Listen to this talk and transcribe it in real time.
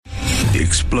the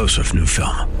explosive new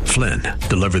film, Flynn,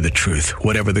 Deliver the Truth,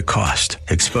 Whatever the Cost,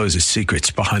 exposes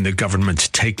secrets behind the government's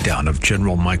takedown of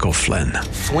General Michael Flynn.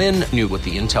 Flynn knew what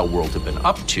the intel world had been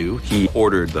up to. He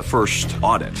ordered the first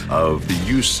audit of the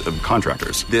use of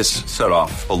contractors. This set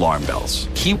off alarm bells.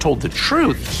 He told the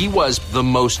truth. He was the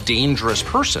most dangerous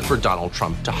person for Donald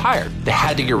Trump to hire. They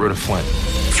had to get rid of Flynn.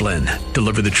 Flynn,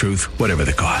 Deliver the Truth, Whatever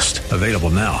the Cost. Available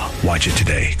now. Watch it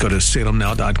today. Go to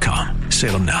salemnow.com.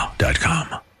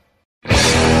 salemnow.com.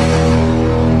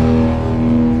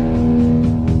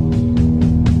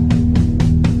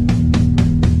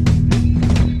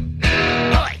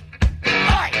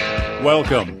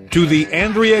 Welcome to the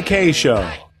Andrea Kaye Show.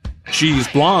 She's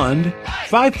blonde,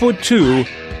 5'2",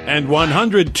 and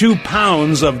 102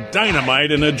 pounds of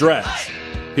dynamite in a dress.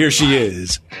 Here she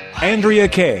is, Andrea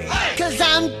Kaye. 'Cause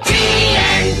I'm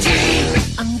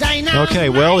TNT. I'm dynamite. Okay,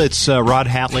 well, it's Rod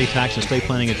Hatley, tax and estate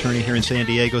planning attorney here in San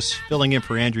Diego, filling in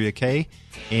for Andrea Kaye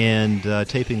and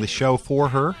taping the show for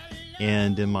her.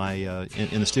 And in my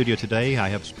in the studio today, I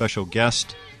have special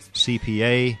guest,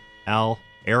 CPA Al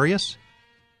Arias.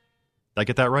 Did I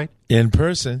get that right? In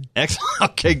person.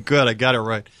 Excellent. Okay, good. I got it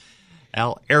right.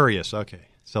 Al Arias. Okay.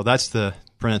 So that's the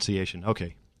pronunciation.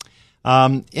 Okay.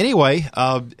 Anyway,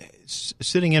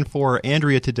 sitting in for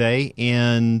Andrea today,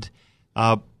 and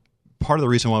part of the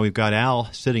reason why we've got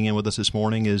Al sitting in with us this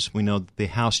morning is we know that the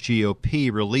House GOP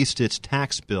released its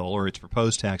tax bill, or its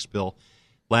proposed tax bill,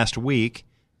 last week,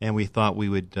 and we thought we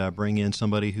would bring in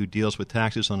somebody who deals with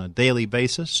taxes on a daily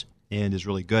basis and is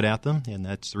really good at them, and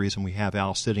that's the reason we have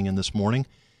Al sitting in this morning.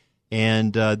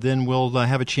 And then we'll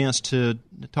have a chance to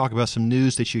talk about some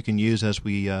news that you can use as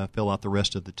we fill out the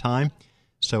rest of the time.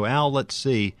 So, Al, let's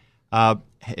see.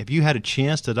 Have you had a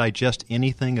chance to digest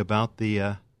anything about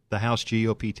the House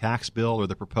GOP tax bill or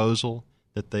the proposal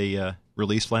that they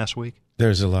released last week?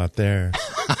 There's a lot there.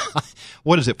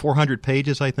 What is it, 400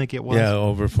 pages, I think it was? Yeah,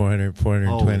 over 400,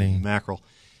 420. Holy mackerel.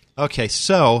 Okay,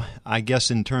 so I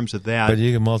guess in terms of that... But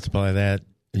you can multiply that.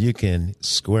 You can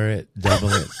square it, double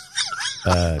it,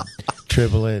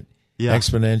 triple it,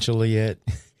 exponentially it.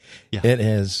 Yeah. It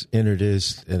has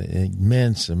introduced an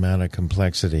immense amount of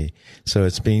complexity. So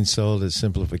it's being sold as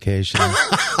simplification.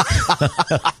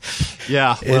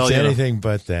 Yeah, well, it's anything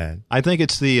but that. I think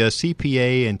it's the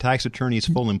CPA and tax attorneys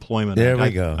full employment. There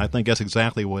we go. I think that's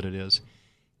exactly what it is.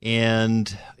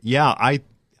 And yeah,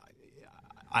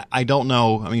 I don't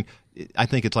know. I mean, I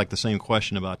think it's like the same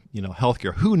question about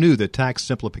healthcare. Who knew that tax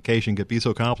simplification could be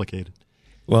so complicated?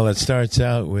 Well, it starts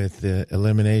out with the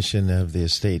elimination of the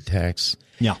estate tax.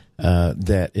 Yeah,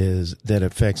 that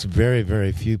affects very,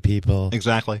 very few people.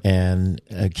 Exactly, and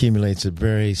accumulates a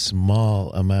very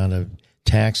small amount of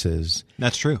taxes.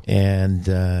 That's true, and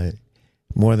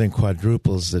more than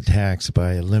quadruples the tax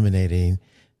by eliminating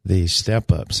the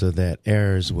step up, so that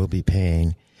heirs will be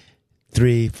paying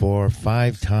 3, 4,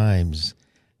 5 times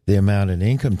the amount in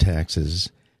income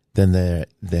taxes than the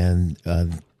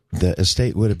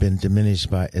estate would have been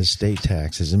diminished by estate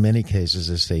taxes. In many cases,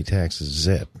 estate taxes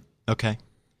zip. Okay.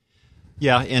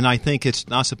 Yeah, and I think it's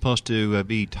not supposed to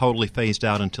be totally phased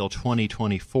out until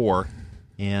 2024,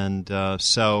 and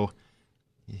so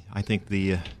I think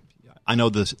I know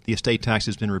the estate tax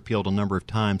has been repealed a number of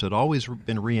times. It's always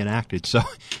been reenacted. So,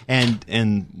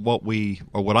 and what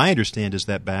I understand is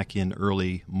that back in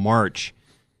early March,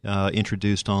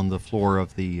 introduced on the floor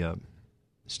of the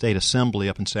State Assembly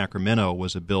up in Sacramento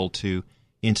was a bill to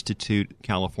institute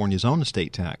California's own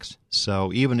estate tax.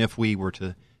 So even if we were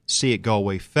to see it go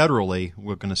away federally,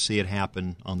 we're going to see it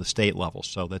happen on the state level.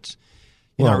 So that's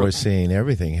we're seeing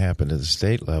everything happen at the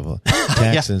state level.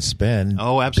 Tax and spend.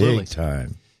 Oh, absolutely, big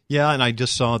time. Yeah, and I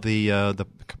just saw the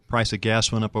price of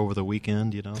gas went up over the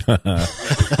weekend.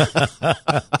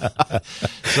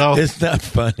 So it's not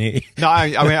funny. No,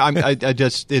 I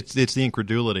just it's the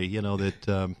incredulity.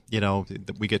 That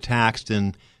we get taxed,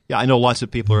 and yeah, I know lots of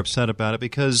people are upset about it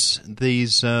because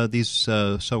these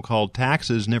so-called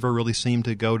taxes never really seem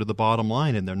to go to the bottom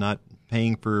line, and they're not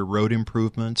paying for road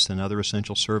improvements and other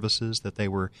essential services that they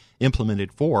were implemented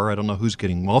for. I don't know who's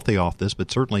getting wealthy off this, but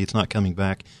certainly it's not coming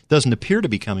back. Doesn't appear to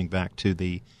be coming back to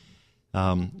the,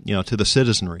 to the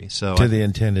citizenry. So to the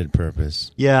intended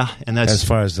purpose. Yeah, and that's as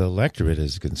far as the electorate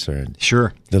is concerned.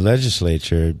 Sure, the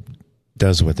legislature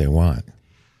does what they want.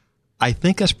 I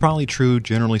think that's probably true,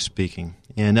 generally speaking,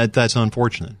 and that's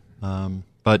unfortunate.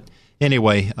 But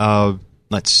anyway,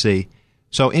 let's see.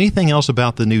 So anything else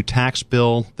about the new tax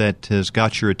bill that has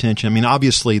got your attention? I mean,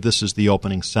 obviously, this is the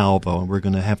opening salvo, and we're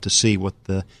going to have to see what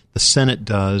the Senate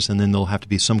does, and then there'll have to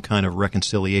be some kind of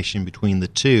reconciliation between the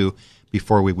two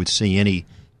before we would see any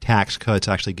tax cuts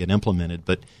actually get implemented.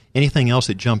 But anything else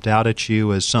that jumped out at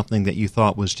you as something that you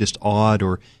thought was just odd,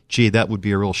 or, gee, that would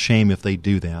be a real shame if they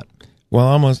do that? Well,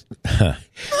 almost. Kind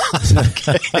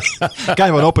of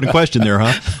an open question there,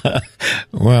 huh?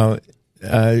 Well,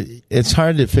 it's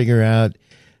hard to figure out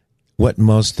what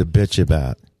most to bitch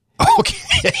about.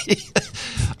 Okay.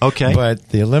 Okay. But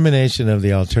the elimination of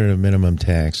the alternative minimum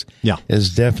tax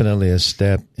is definitely a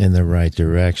step in the right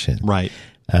direction. Right.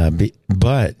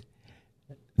 But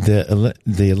the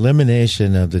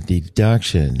elimination of the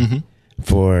deduction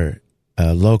for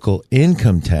local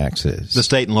income taxes, the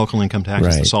state and local income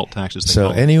taxes, the SALT taxes. So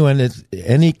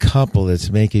any couple that's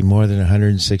making more than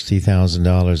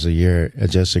 $160,000 a year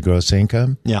adjusted gross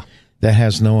income, that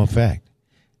has no effect,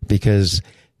 because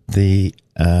the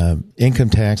income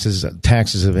taxes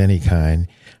of any kind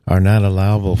are not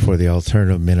allowable for the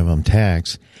alternative minimum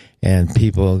tax. And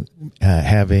people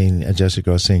having adjusted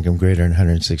gross income greater than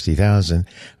 $160,000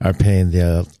 are paying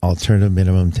the alternative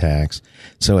minimum tax.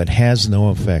 So it has no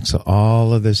effect. So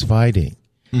all of this fighting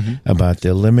about the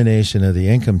elimination of the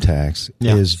income tax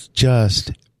is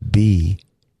just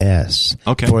BS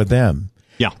for them.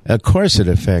 Yeah. Of course it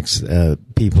affects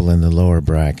people in the lower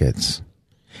brackets.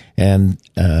 And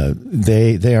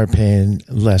they are paying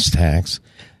less tax.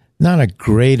 Not a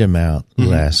great amount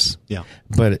less,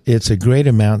 but it's a great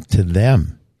amount to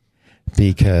them,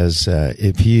 because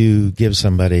if you give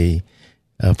somebody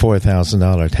a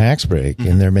 $4,000 tax break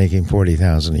and they're making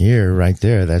 $40,000 a year, right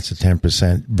there, that's a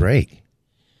 10% break.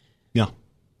 Yeah.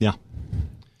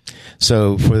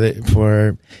 So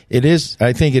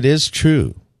I think it is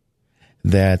true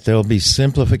that there'll be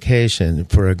simplification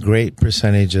for a great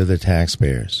percentage of the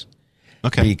taxpayers.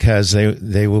 Okay. Because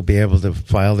they will be able to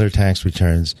file their tax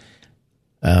returns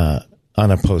on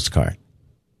a postcard.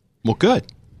 Well,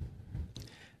 good.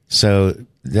 So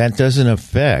that doesn't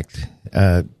affect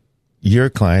your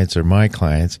clients or my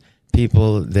clients,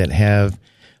 people that have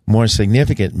more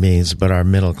significant means but are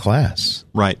middle class.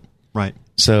 Right.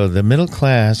 So the middle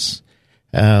class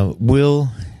will,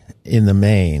 in the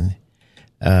main,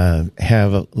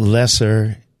 have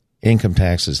lesser income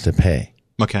taxes to pay.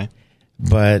 Okay.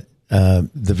 But the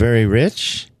very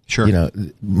rich,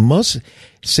 the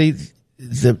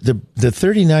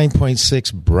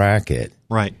 39.6 bracket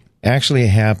actually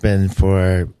happened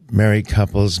for married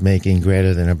couples making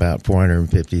greater than about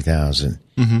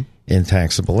 $450,000 in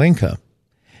taxable income.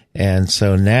 And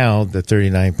so now the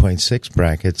 39.6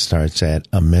 bracket starts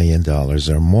at $1 million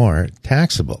or more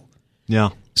taxable.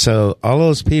 Yeah. So all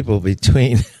those people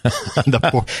between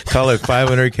call it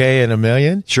 $500K and $1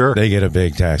 million, they get a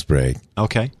big tax break.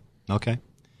 Okay.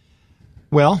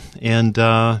 Well, and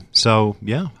so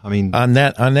I mean, on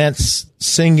that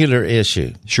singular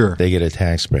issue, they get a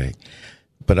tax break.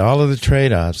 But all of the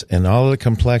trade-offs and all of the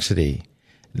complexity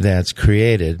that's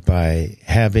created by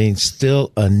having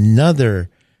still another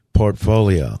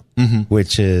portfolio,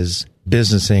 which is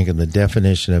business income, the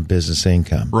definition of business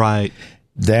income, right?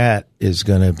 That is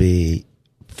going to be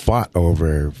fought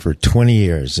over for 20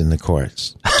 years in the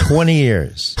courts. 20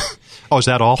 years. Oh, is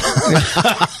that all?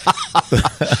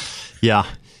 Yeah,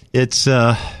 it's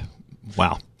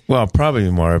wow. Well, probably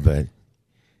more, but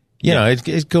you know,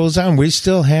 it goes on. We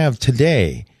still have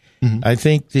today. I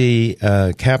think the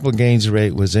capital gains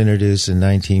rate was introduced in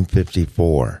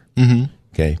 1954.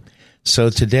 Okay, so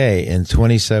today in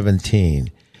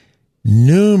 2017,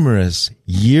 numerous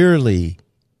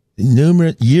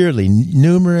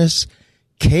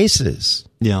cases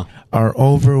are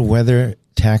over whether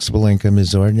taxable income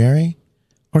is ordinary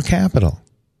or capital.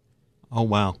 Oh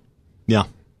wow. Yeah.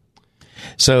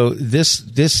 So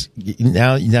this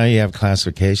now you have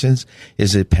classifications.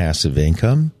 Is it passive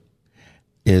income?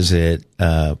 Is it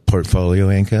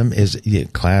portfolio income? Is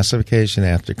it classification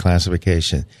after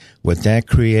classification? What that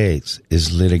creates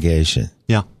is litigation.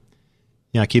 Yeah.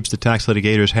 It keeps the tax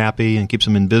litigators happy and keeps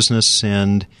them in business.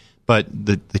 But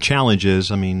the challenge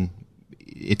is, I mean,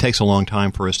 it takes a long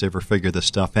time for us to ever figure this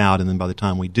stuff out, and then by the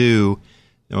time we do,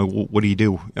 what do you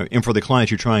do? And for the clients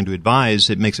you're trying to advise,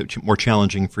 it makes it more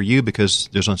challenging for you because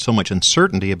there's so much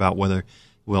uncertainty about whether,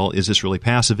 well, is this really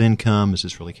passive income? Is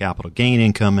this really capital gain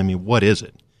income? I mean, what is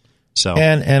it? So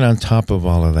and on top of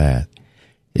all of that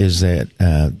is that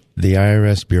the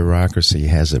IRS bureaucracy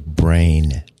has a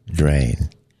brain drain.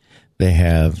 They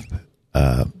have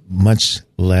much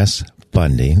less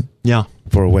funding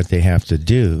for what they have to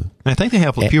do. I think they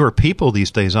have fewer people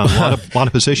these days. A lot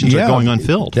of positions are going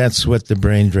unfilled. That's what the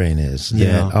brain drain is.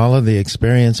 That all of the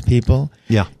experienced people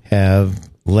have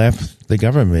left the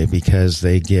government because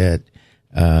they get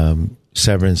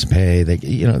severance pay.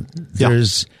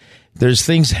 There's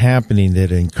things happening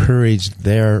that encourage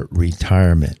their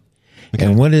retirement. Okay.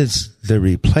 And what is the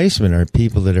replacement are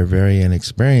people that are very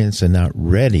inexperienced and not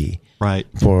ready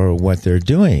for what they're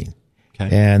doing.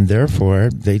 Okay. And therefore,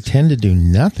 they tend to do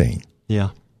nothing. Yeah.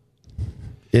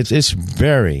 It's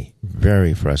very,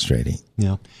 very frustrating.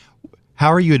 Yeah.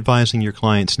 How are you advising your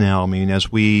clients now? I mean,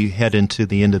 as we head into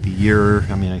the end of the year,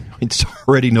 I mean, it's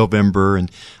already November, and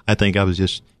I think I was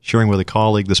just sharing with a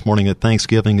colleague this morning that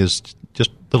Thanksgiving is just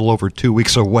a little over 2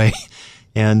 weeks away.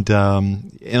 And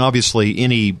obviously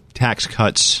any tax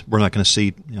cuts we're not going to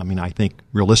see, I mean, I think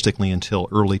realistically until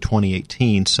early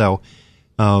 2018. So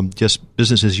just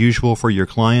business as usual for your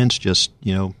clients, just,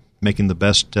 making the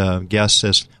best guess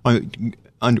as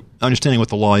understanding what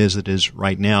the law is that is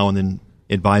right now, and then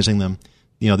advising them,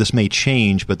 this may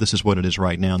change, but this is what it is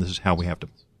right now, and this is how we have to.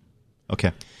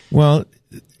 Okay. Well,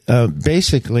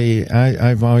 basically,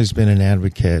 I've always been an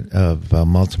advocate of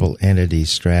multiple entity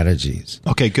strategies.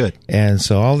 Okay, good. And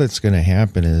so all that's going to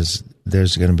happen is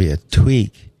there's going to be a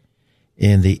tweak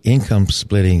in the income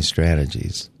splitting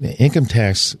strategies. The income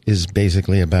tax is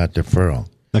basically about deferral.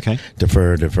 Okay.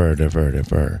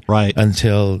 Defer. Right.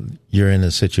 Until you're in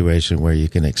a situation where you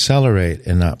can accelerate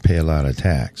and not pay a lot of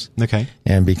tax. Okay.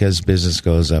 And because business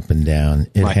goes up and down,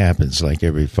 it happens like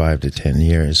every 5 to 10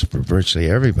 years for virtually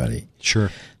everybody. Sure.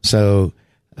 So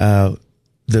the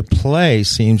play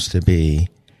seems to be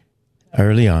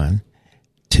early on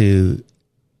to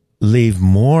leave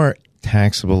more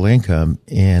taxable income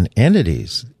in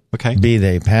entities. Okay. Be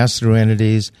they pass-through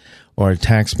entities or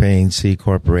tax-paying C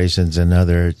corporations and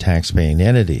other tax-paying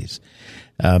entities.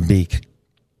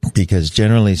 Because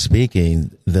generally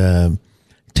speaking, the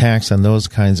tax on those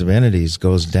kinds of entities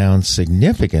goes down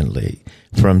significantly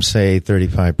from, say,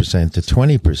 35% to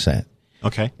 20%.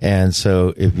 Okay. And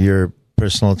so if your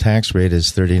personal tax rate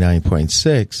is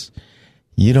 39.6,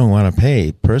 you don't want to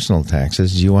pay personal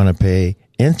taxes. You want to pay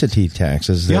entity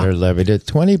taxes that are levied at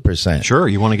 20%. Sure,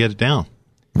 you want to get it down.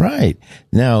 Right.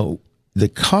 Now, the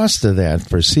cost of that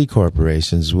for C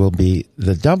corporations will be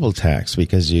the double tax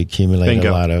because you accumulate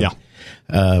a lot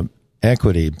of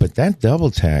equity. But that double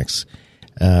tax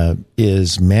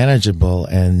is manageable.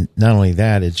 And not only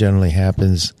that, it generally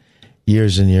happens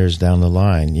years and years down the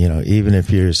line. Even if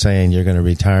you're saying you're going to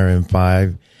retire in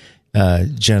 5,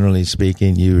 generally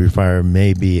speaking, you retire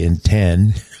maybe in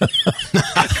 10.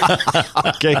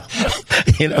 Okay.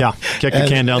 Kick the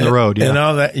can down the road. Yeah. And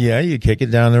all that. Yeah, you kick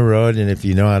it down the road. And if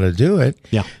you know how to do it,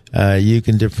 you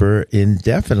can defer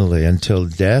indefinitely until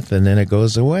death, and then it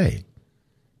goes away.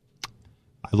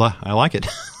 I like it.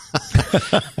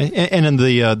 And in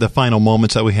the final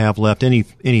moments that we have left,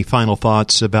 any final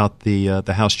thoughts about the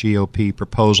House GOP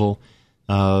proposal,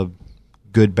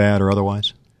 good, bad, or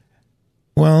otherwise?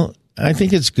 Well, I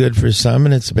think it's good for some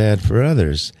and it's bad for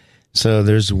others. So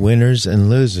there's winners and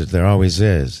losers. There always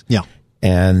is. Yeah.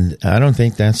 And I don't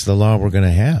think that's the law we're going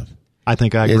to have. I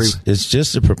think I agree. It's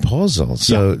just a proposal.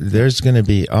 So there's going to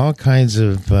be all kinds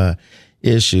of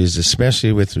issues,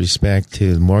 especially with respect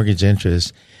to mortgage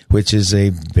interest, which is a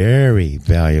very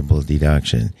valuable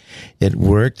deduction. It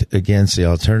worked against the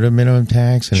alternative minimum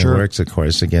tax, and it works, of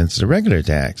course, against the regular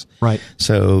tax. Right.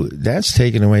 So that's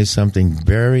taken away something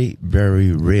very,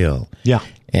 very real. Yeah.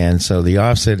 And so the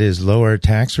offset is lower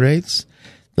tax rates.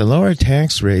 The lower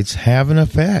tax rates have an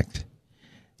effect.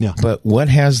 Yeah. But what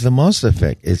has the most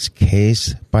effect? It's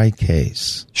case by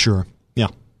case. Sure. Yeah.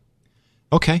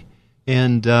 Okay.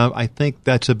 And I think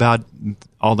that's about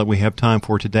all that we have time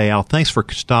for today. Al, thanks for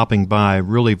stopping by.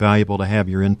 Really valuable to have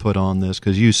your input on this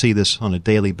because you see this on a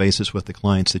daily basis with the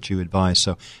clients that you advise.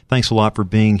 So thanks a lot for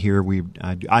being here.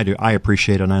 I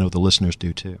appreciate it, and I know the listeners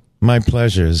do too. My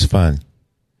pleasure. It's fun.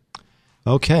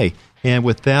 Okay. And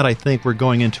with that, I think we're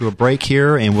going into a break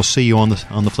here, and we'll see you on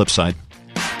the flip side.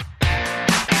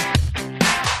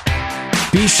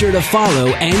 Be sure to follow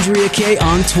Andrea Kaye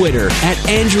on Twitter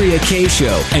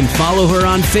 @AndreaKayeShow and follow her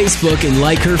on Facebook and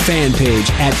like her fan page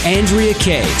 @Andrea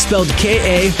Kaye, spelled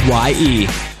Kaye.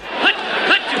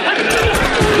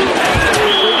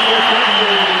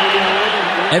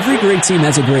 Every great team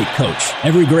has a great coach.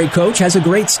 Every great coach has a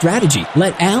great strategy.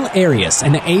 Let Al Arias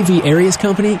and the AV Arias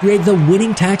Company create the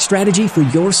winning tax strategy for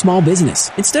your small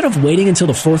business. Instead of waiting until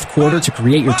the fourth quarter to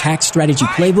create your tax strategy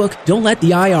playbook, don't let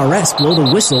the IRS blow the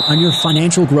whistle on your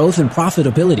financial growth and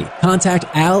profitability. Contact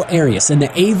Al Arias and the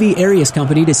AV Arias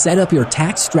Company to set up your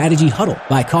tax strategy huddle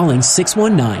by calling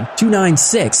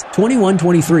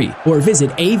 619-296-2123 or visit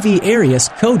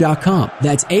avariasco.com.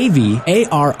 That's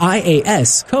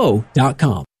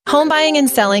AVARIASco.com. Home buying and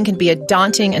selling can be a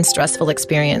daunting and stressful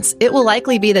experience. It will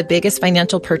likely be the biggest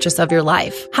financial purchase of your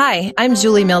life. Hi, I'm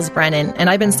Julie Mills Brennan, and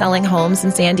I've been selling homes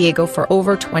in San Diego for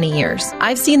over 20 years.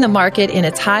 I've seen the market in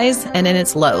its highs and in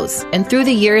its lows, and through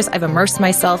the years, I've immersed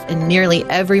myself in nearly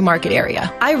every market area.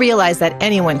 I realize that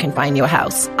anyone can find you a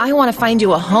house. I want to find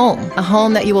you a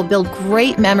home that you will build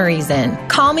great memories in.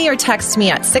 Call me or text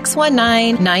me at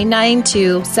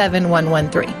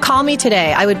 619-992-7113. Call me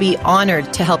today. I would be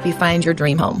honored to help you find your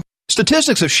dream home.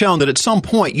 Statistics have shown that at some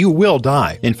point you will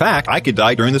die. In fact, I could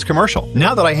die during this commercial.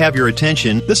 Now that I have your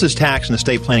attention, this is tax and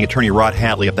estate planning attorney Rod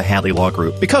Hadley of the Hadley Law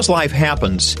Group. Because life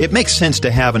happens, it makes sense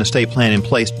to have an estate plan in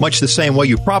place, much the same way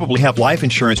you probably have life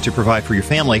insurance to provide for your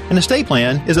family. An estate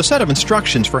plan is a set of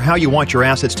instructions for how you want your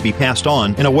assets to be passed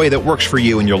on in a way that works for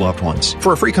you and your loved ones.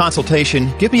 For a free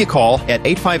consultation, give me a call at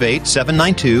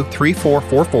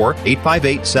 858-792-3444,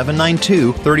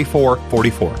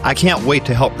 858-792-3444. I can't wait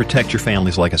to help protect your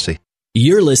family's legacy.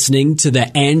 You're listening to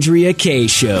The Andrea Kaye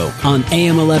Show on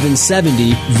AM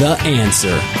 1170, The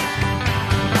Answer.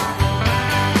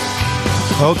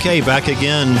 Okay, back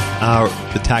again.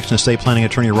 The tax and estate planning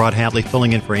attorney Rod Hadley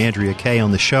filling in for Andrea Kaye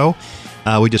on the show.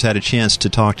 We just had a chance to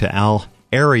talk to Al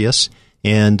Arias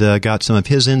and got some of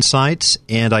his insights.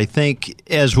 And I think,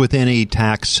 as with any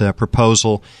tax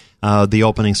proposal, the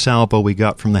opening salvo we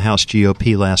got from the House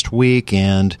GOP last week,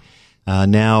 and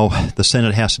now the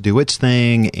Senate has to do its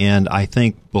thing, and I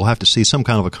think we'll have to see some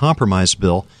kind of a compromise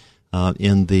bill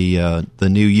in the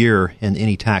new year, and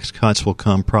any tax cuts will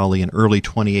come probably in early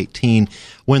 2018.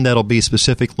 When that'll be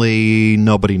specifically,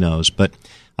 nobody knows. But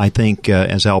I think,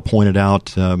 as Al pointed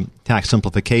out, tax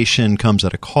simplification comes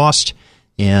at a cost,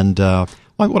 and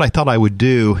what I thought I would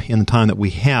do in the time that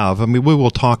we have, I mean, we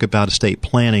will talk about estate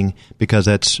planning because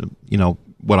that's,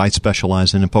 what I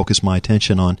specialize in and focus my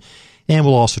attention on. And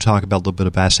we'll also talk about a little bit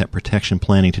of asset protection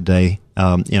planning today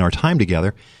in our time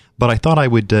together. But I thought I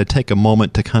would take a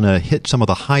moment to kind of hit some of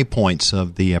the high points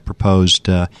of the proposed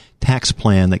tax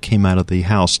plan that came out of the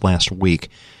House last week.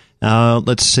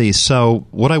 Let's see. So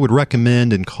what I would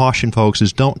recommend and caution folks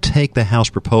is don't take the House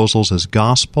proposals as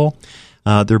gospel.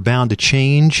 They're bound to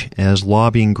change as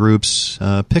lobbying groups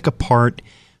pick apart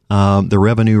the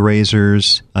revenue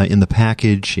raisers in the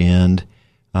package, and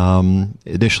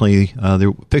additionally,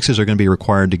 the fixes are going to be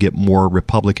required to get more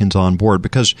Republicans on board,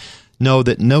 because know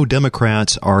that no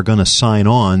Democrats are going to sign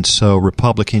on, so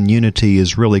Republican unity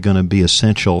is really going to be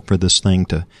essential for this thing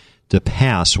to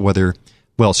pass.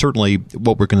 Certainly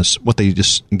what they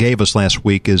just gave us last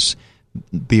week is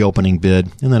the opening bid,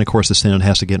 and then of course the Senate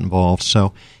has to get involved.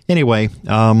 So anyway,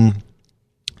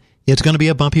 it's going to be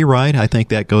a bumpy ride. I think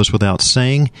that goes without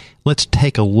saying. Let's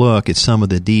take a look at some of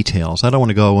the details. I don't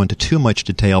want to go into too much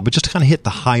detail, but just to kind of hit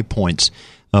the high points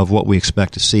of what we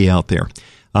expect to see out there.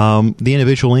 The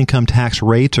individual income tax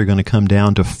rates are going to come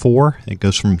down to 4. It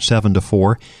goes from 7 to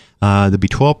 4. There'll be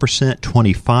 12%,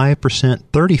 25%,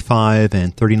 35%,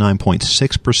 and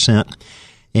 39.6%.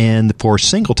 And for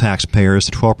single taxpayers,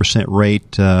 the 12%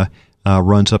 rate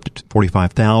runs up to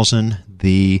 $45,000.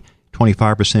 The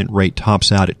 25% rate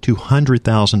tops out at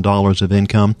 $200,000 of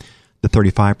income. The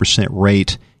 35%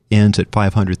 rate ends at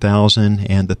 $500,000,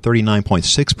 and the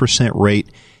 39.6% rate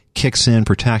kicks in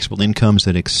for taxable incomes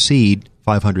that exceed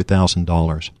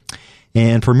 $500,000.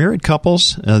 And for married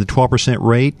couples, the 12%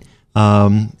 rate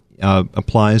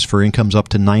applies for incomes up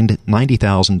to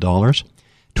 $90,000.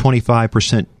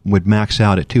 25% would max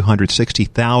out at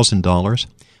 $260,000.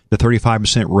 The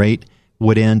 35% rate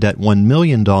would end at $1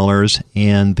 million,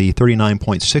 and the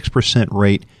 39.6%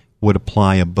 rate would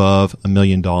apply above $1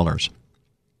 million.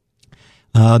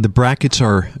 The brackets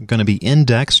are going to be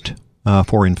indexed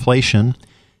for inflation,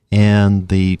 and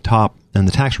the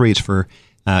tax rates for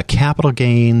capital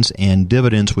gains and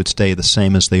dividends would stay the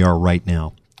same as they are right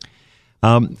now.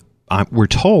 We're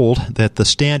told that the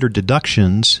standard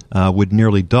deductions would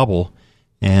nearly double,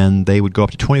 and they would go up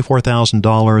to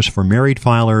 $24,000 for married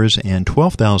filers and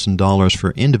 $12,000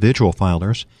 for individual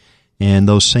filers. And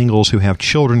those singles who have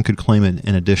children could claim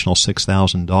an additional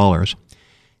 $6,000.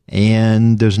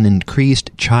 And there's an increased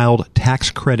child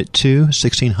tax credit too,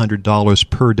 $1,600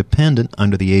 per dependent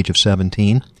under the age of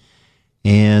 17.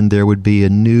 And there would be a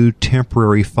new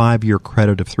temporary 5-year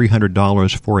credit of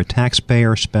 $300 for a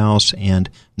taxpayer, spouse, and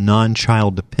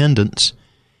non-child dependents.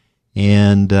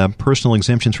 And personal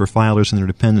exemptions for filers and their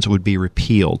dependents would be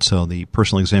repealed, so the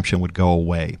personal exemption would go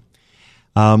away.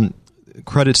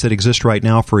 Credits that exist right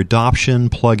now for adoption,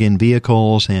 plug-in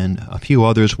vehicles, and a few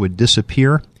others would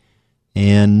disappear,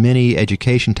 and many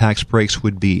education tax breaks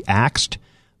would be axed,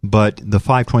 but the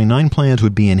 529 plans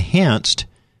would be enhanced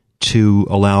to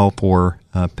allow for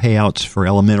payouts for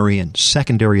elementary and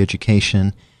secondary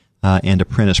education, and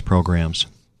apprentice programs.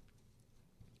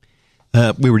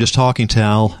 We were just talking to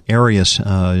Al Arias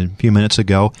a few minutes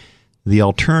ago. The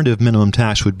alternative minimum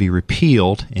tax would be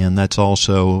repealed, and that's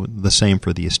also the same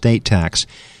for the estate tax.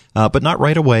 But not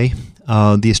right away.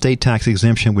 The estate tax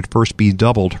exemption would first be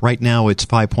doubled. Right now it's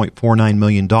 $5.49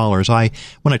 million.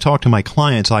 When I talk to my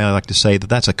clients, I like to say that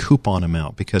that's a coupon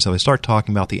amount, because if I start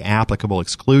talking about the applicable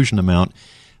exclusion amount,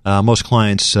 most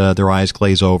clients, their eyes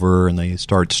glaze over and they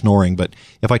start snoring. But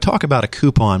if I talk about a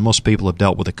coupon, most people have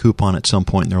dealt with a coupon at some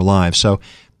point in their lives. So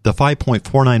the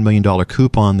 $5.49 million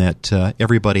coupon that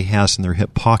everybody has in their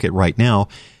hip pocket right now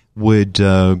would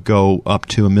go up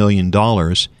to $1 million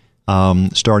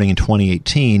starting in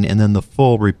 2018, and then the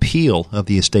full repeal of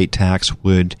the estate tax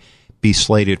would be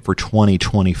slated for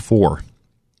 2024.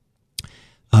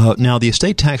 Now, the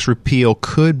estate tax repeal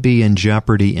could be in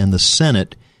jeopardy in the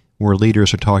Senate, where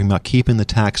leaders are talking about keeping the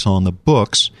tax on the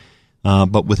books,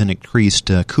 but with an increased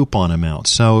coupon amount.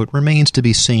 So it remains to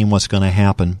be seen what's going to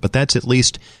happen, but that's at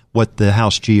least what the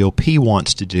House GOP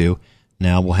wants to do.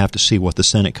 Now we'll have to see what the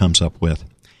Senate comes up with.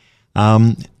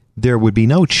 There would be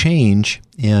no change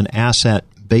in asset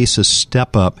basis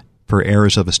step-up for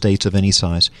heirs of estates of any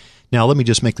size. Now, let me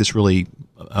just make this really,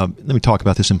 let me talk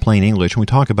about this in plain English. When we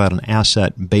talk about an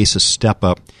asset basis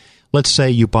step-up, let's say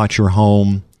you bought your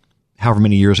home however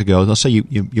many years ago. Let's say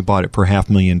you bought it for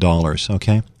 $500,000,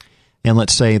 okay? And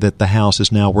let's say that the house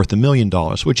is now worth $1 million,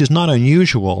 which is not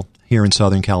unusual here in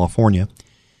Southern California.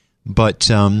 But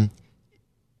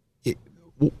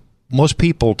most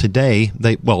people today,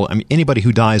 anybody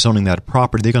who dies owning that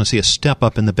property, they're going to see a step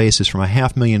up in the basis from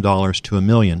 $500,000 to $1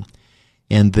 million.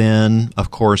 And then,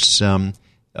 of course,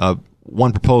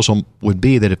 one proposal would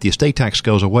be that if the estate tax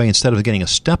goes away, instead of getting a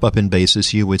step up in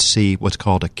basis, you would see what's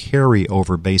called a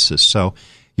carryover basis. So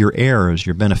your heirs,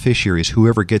 your beneficiaries,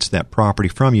 whoever gets that property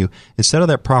from you, instead of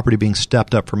that property being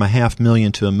stepped up from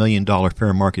 $500,000 to $1 million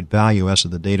fair market value as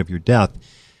of the date of your death,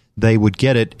 they would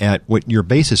get it at what your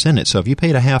basis in it. So if you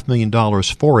paid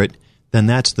 $500,000 for it, then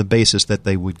that's the basis that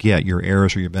they would get, your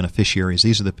heirs or your beneficiaries.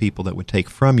 These are the people that would take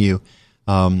from you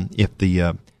if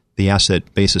the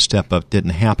asset basis step-up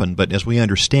didn't happen. But as we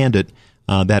understand it,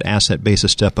 that asset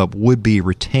basis step-up would be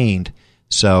retained.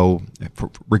 So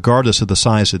regardless of the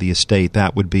size of the estate,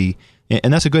 that would be,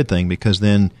 and that's a good thing, because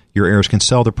then your heirs can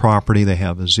sell the property. They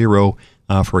have a zero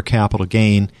for a capital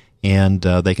gain, and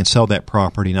they can sell that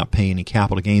property, not pay any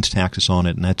capital gains taxes on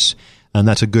it, and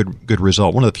that's a good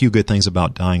result. One of the few good things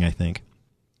about dying, I think.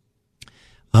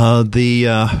 We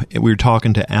were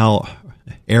talking to Al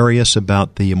Arias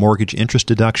about the mortgage interest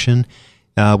deduction.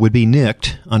 Would be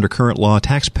nicked under current law.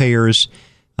 Taxpayers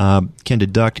can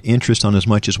deduct interest on as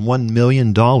much as $1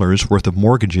 million worth of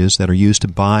mortgages that are used to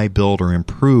buy, build, or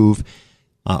improve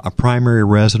a primary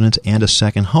residence and a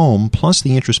second home, plus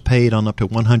the interest paid on up to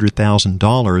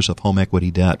 $100,000 of home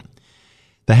equity debt.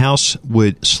 The House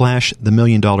would slash the $1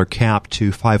 million cap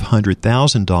to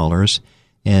 $500,000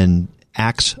 and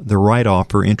axe the write-off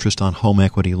for interest on home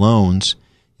equity loans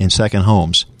in second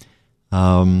homes.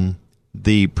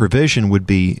 The provision would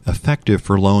be effective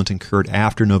for loans incurred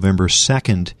after November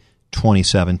 2nd,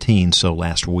 2017, so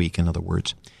last week, in other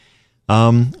words.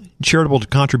 Charitable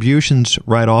contributions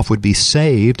write-off would be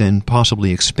saved and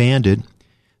possibly expanded.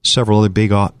 Several other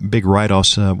big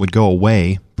write-offs would go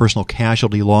away. Personal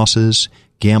casualty losses,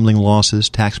 gambling losses,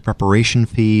 tax preparation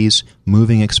fees,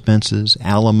 moving expenses,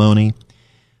 alimony,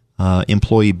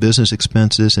 employee business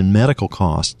expenses, and medical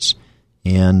costs.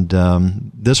 And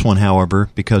this one, however,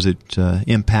 because it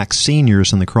impacts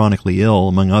seniors and the chronically ill,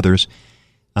 among others,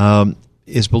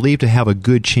 is believed to have a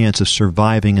good chance of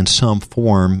surviving in some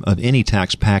form of any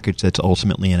tax package that's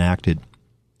ultimately enacted.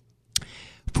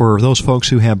 For those folks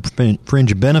who have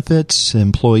fringe benefits,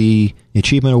 employee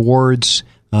achievement awards,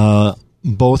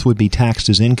 both would be taxed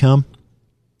as income.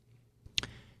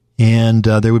 And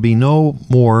there would be no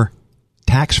more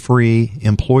tax-free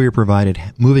employer-provided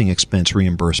moving expense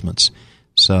reimbursements.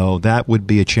 So that would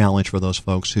be a challenge for those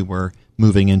folks who were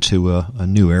moving into a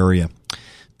new area.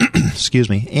 Excuse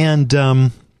me. And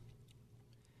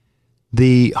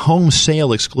the home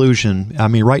sale exclusion,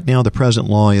 right now the present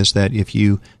law is that if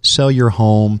you sell your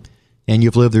home and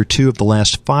you've lived there 2 of the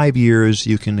last 5 years,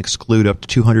 you can exclude up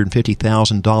to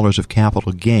 $250,000 of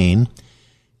capital gain.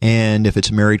 And if it's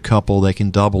a married couple, they can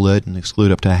double it and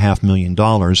exclude up to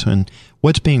 $500,000. And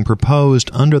what's being proposed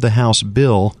under the House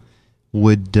bill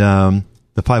would, the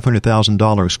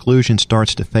 $500,000 exclusion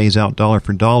starts to phase out dollar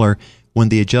for dollar when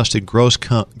the adjusted gross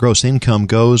income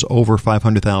goes over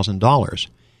 $500,000.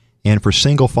 And for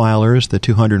single filers, the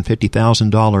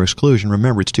 $250,000 exclusion,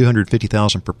 remember it's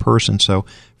 $250,000 per person, so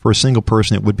for a single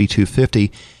person it would be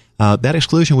 $250,000. that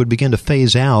exclusion would begin to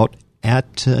phase out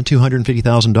at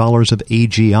 $250,000 of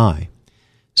AGI.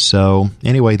 So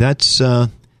anyway, that's a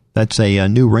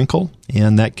new wrinkle,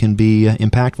 and that can be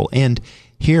impactful. And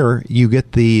here you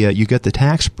get the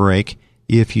tax break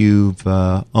if you've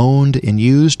owned and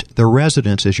used the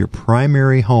residence as your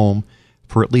primary home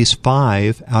for at least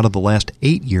 5 out of the last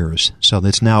 8 years. So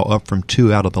that's now up from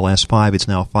 2 out of the last 5. It's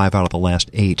now 5 out of the last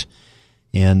 8.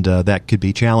 And that could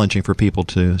be challenging for people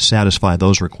to satisfy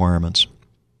those requirements.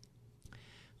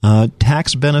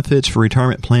 Tax benefits for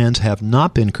retirement plans have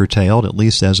not been curtailed, at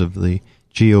least as of the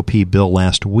GOP bill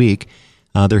last week.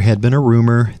 There had been a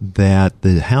rumor that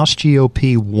the House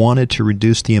GOP wanted to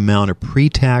reduce the amount of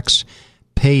pre-tax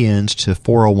pay-ins to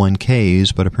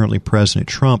 401ks, but apparently President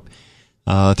Trump,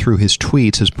 through his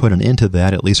tweets, has put an end to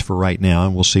that, at least for right now,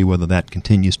 and we'll see whether that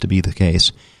continues to be the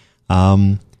case.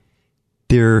 For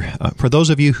those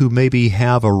of you who maybe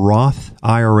have a Roth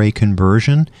IRA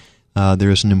conversion,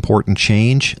 there's an important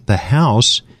change. The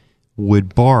House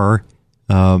would bar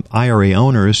IRA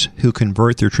owners who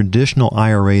convert their traditional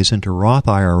IRAs into Roth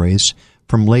IRAs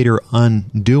from later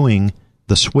undoing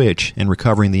the switch and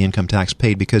recovering the income tax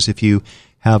paid, because if you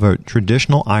have a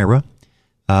traditional IRA,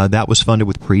 that was funded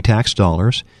with pre-tax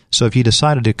dollars. So if you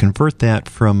decided to convert that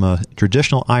from a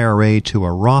traditional IRA to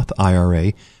a Roth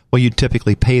IRA, well, you'd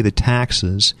typically pay the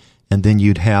taxes, and then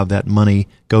you'd have that money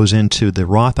goes into the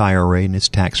Roth IRA, and it's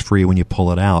tax-free when you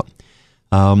pull it out.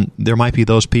 There might be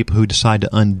those people who decide to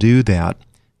undo that,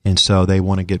 and so they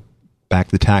want to get back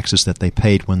the taxes that they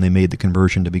paid when they made the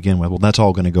conversion to begin with. Well, that's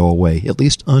all going to go away, at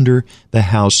least under the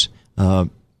House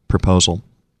proposal.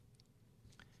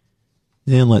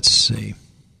 And let's see.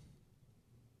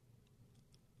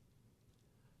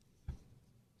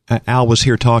 Al was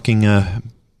here talking a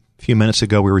few minutes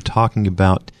ago. We were talking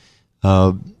about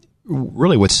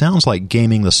really what sounds like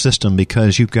gaming the system,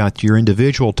 because you've got your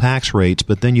individual tax rates,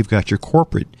 but then you've got your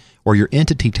corporate or your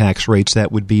entity tax rates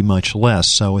that would be much less.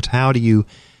 So it's how do you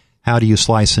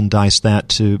slice and dice that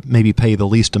to maybe pay the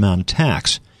least amount of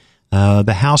tax?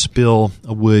 The House bill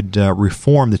would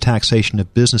reform the taxation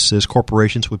of businesses.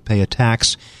 Corporations would pay a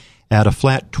tax at a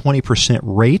flat 20%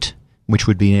 rate, which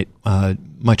would be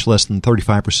much less than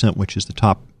 35%, which is the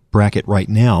top bracket right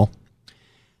now.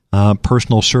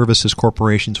 Personal services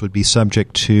corporations would be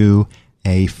subject to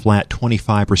a flat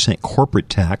 25% corporate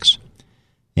tax,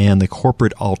 and the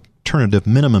corporate alternative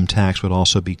minimum tax would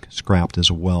also be scrapped as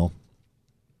well.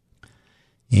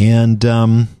 And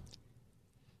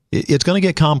it's going to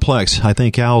get complex. I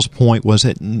think Al's point was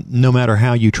that no matter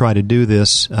how you try to do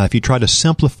this, if you try to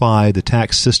simplify the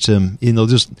tax system,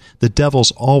 just the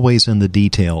devil's always in the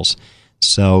details.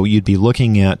 So you'd be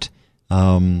looking at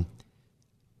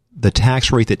the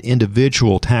tax rate that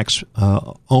individual tax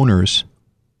owners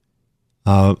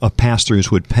of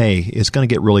pass-throughs would pay. Is going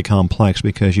to get really complex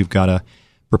because you've got a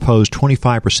proposed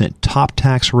 25% top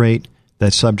tax rate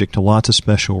that's subject to lots of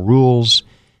special rules.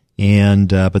 And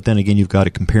but then again, you've got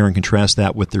to compare and contrast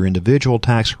that with their individual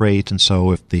tax rate. And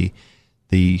so if the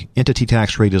entity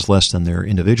tax rate is less than their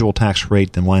individual tax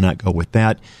rate, then why not go with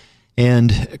that?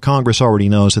 And Congress already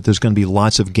knows that there's going to be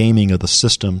lots of gaming of the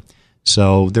system.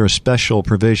 So there are special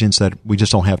provisions that we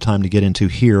just don't have time to get into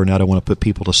here, and I don't want to put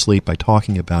people to sleep by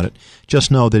talking about it.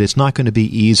 Just know that it's not going to be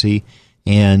easy,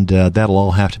 and that'll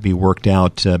all have to be worked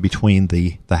out between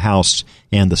the House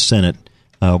and the Senate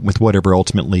with whatever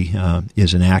ultimately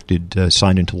is enacted,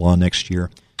 signed into law next year.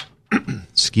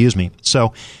 Excuse me.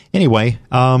 So anyway,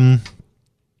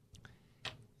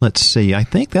 let's see. I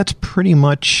think that's pretty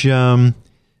much that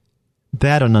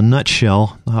in a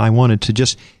nutshell. I wanted to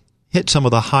just hit some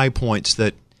of the high points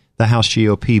that the House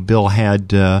GOP bill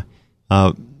had,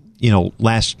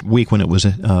 last week when it was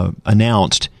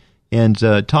announced. And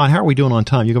Todd, how are we doing on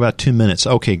time? You got about 2 minutes.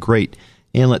 Okay, great.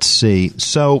 And let's see.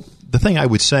 So the thing I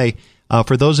would say,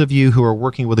 for those of you who are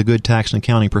working with a good tax and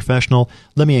accounting professional,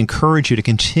 let me encourage you to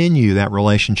continue that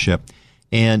relationship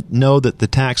and know that the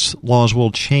tax laws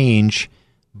will change,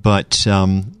 but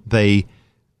they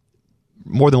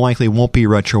more than likely won't be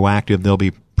retroactive. They'll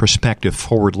be prospective,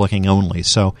 forward-looking only.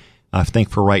 So I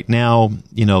think for right now,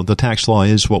 the tax law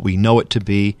is what we know it to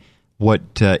be. What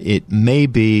it may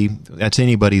be, that's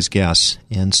anybody's guess.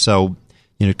 And so,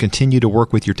 continue to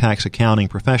work with your tax accounting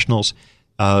professionals,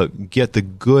 get the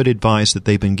good advice that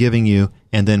they've been giving you,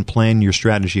 and then plan your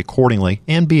strategy accordingly,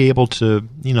 and be able to,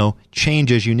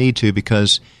 change as you need to,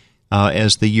 because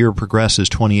as the year progresses,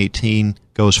 2018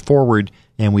 goes forward,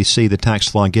 and we see the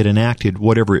tax law get enacted,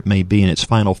 whatever it may be in its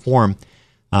final form,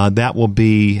 that will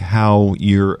be how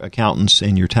your accountants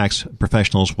and your tax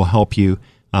professionals will help you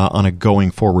on a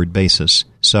going forward basis.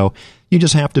 So you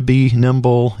just have to be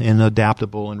nimble and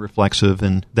adaptable and reflexive,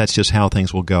 and that's just how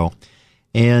things will go.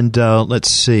 And let's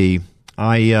see.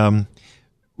 When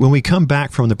we come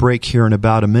back from the break here in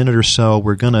about a minute or so,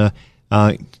 we're going to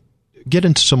get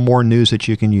into some more news that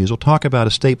you can use. We'll talk about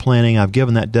estate planning. I've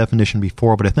given that definition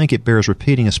before, but I think it bears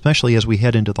repeating, especially as we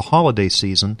head into the holiday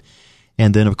season.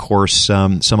 And then, of course,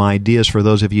 some ideas for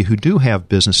those of you who do have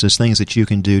businesses, things that you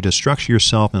can do to structure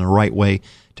yourself in the right way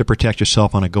to protect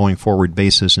yourself on a going-forward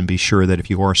basis and be sure that if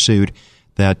you are sued,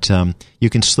 that you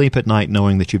can sleep at night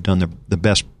knowing that you've done the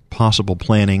best possible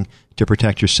planning to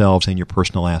protect yourselves and your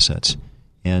personal assets.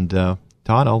 And, Todd,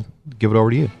 I'll give it over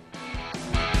to you.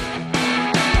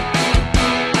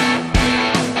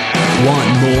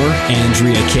 Want more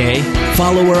Andrea Kaye?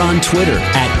 Follow her on Twitter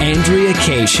at Andrea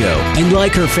Kaye Show and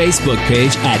like her Facebook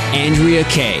page at Andrea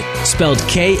Kaye, spelled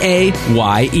Kaye.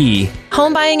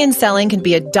 Home buying and selling can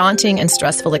be a daunting and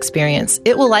stressful experience.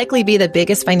 It will likely be the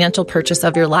biggest financial purchase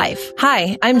of your life.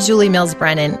 Hi, I'm Julie Mills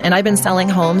Brennan, and I've been selling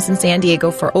homes in San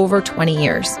Diego for over 20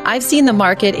 years. I've seen the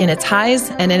market in its highs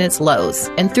and in its lows,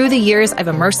 and through the years, I've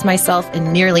immersed myself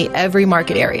in nearly every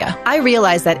market area. I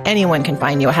realize that anyone can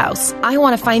find you a house. I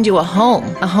want to find you a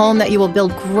home that you will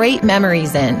build great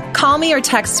memories in. Call me or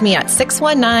text me at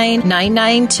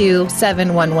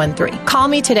 619-992-7113. Call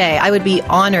me today. I would be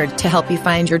honored to help you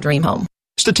find your dream home.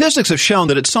 Statistics have shown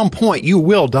that at some point you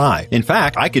will die. In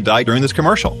fact, I could die during this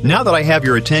commercial. Now that I have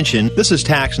your attention, this is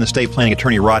tax and estate planning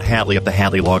attorney Rod Hadley of the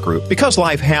Hadley Law Group. Because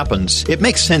life happens, it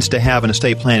makes sense to have an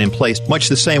estate plan in place, much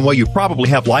the same way you probably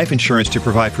have life insurance to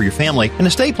provide for your family. An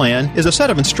estate plan is a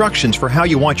set of instructions for how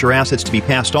you want your assets to be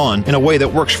passed on in a way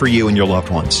that works for you and your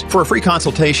loved ones. For a free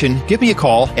consultation, give me a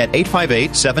call at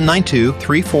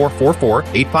 858-792-3444,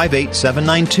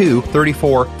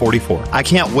 858-792-3444. I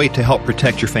can't wait to help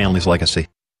protect your family's legacy.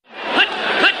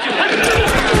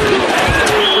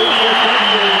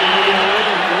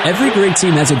 Every great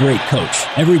team has a great coach.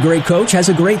 Every great coach has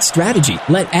a great strategy.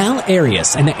 Let Al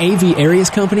Arias and the AV Arias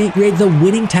Company create the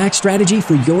winning tax strategy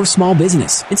for your small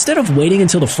business. Instead of waiting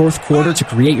until the fourth quarter to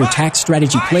create your tax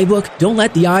strategy playbook, don't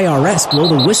let the IRS blow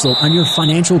the whistle on your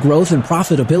financial growth and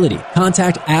profitability.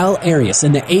 Contact Al Arias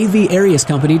and the AV Arias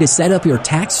Company to set up your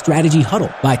tax strategy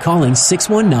huddle by calling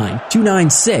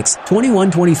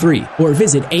 619-296-2123 or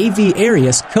visit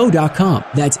avariasco.com.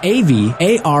 That's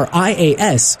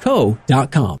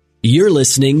avariasco.com. You're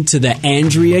listening to The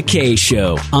Andrea Kaye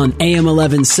Show on AM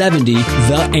 1170,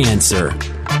 The Answer.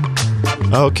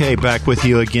 Okay, back with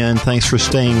you again. Thanks for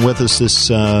staying with us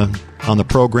this on the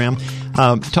program.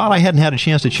 Todd, I hadn't had a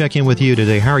chance to check in with you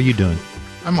today. How are you doing?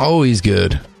 I'm always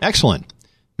good. Excellent.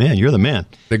 Man, you're the man.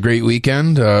 A great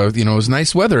weekend. It was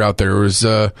nice weather out there.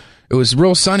 It was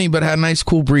real sunny, but had a nice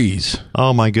cool breeze.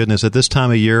 Oh, my goodness. At this time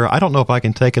of year, I don't know if I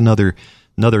can take another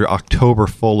October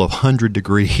full of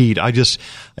 100-degree heat. I just,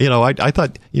 I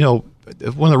thought,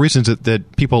 one of the reasons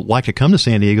that people like to come to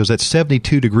San Diego is that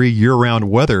 72-degree year-round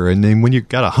weather. And then when you've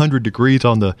got 100 degrees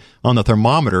on the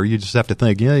thermometer, you just have to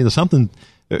think, something.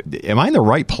 Am I in the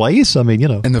right place? I mean,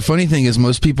 And the funny thing is,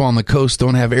 most people on the coast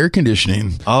don't have air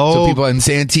conditioning. Oh. So people in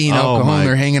Santee and El Cajon,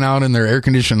 they're hanging out in their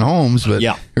air-conditioned homes. But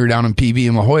here down in PB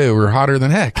and La Jolla, we're hotter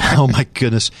than heck. Oh, my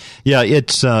goodness. Yeah,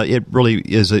 it really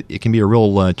is. It can be a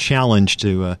real challenge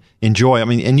to enjoy. I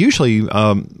mean, and usually,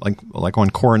 like on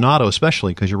Coronado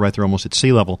especially, because you're right there almost at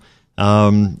sea level,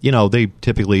 they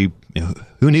typically,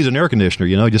 who needs an air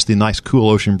conditioner? Just the nice, cool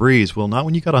ocean breeze. Well, not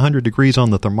when you got 100 degrees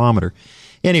on the thermometer.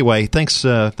 Anyway, thanks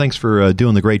for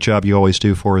doing the great job you always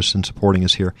do for us and supporting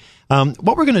us here.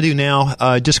 What we're going to do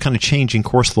now, just kind of changing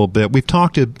course a little bit. We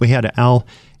had Al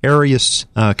Arias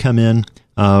come in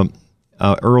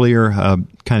earlier,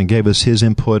 kind of gave us his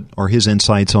input or his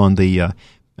insights on the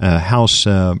House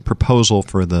proposal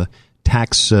for the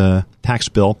tax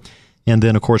bill. And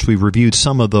then, of course, we've reviewed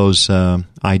some of those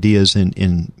ideas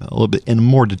in a little bit in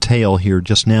more detail here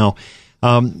just now.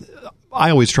 I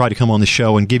always try to come on the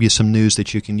show and give you some news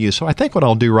that you can use. So I think what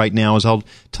I'll do right now is I'll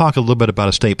talk a little bit about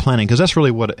estate planning, because that's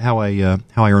really how I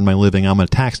earn my living. I'm a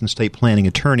tax and estate planning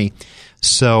attorney.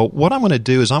 So what I'm going to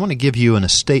do is I'm going to give you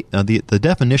the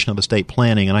definition of estate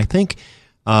planning, and I think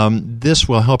this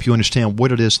will help you understand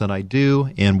what it is that I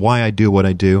do and why I do what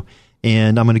I do.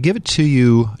 And I'm going to give it to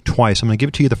you twice. I'm going to give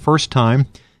it to you the first time.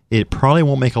 It probably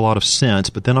won't make a lot of sense,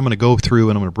 but then I'm going to go through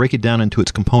and I'm going to break it down into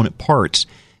its component parts.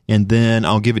 And then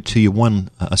I'll give it to you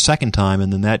a second time,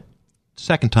 and then that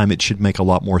second time it should make a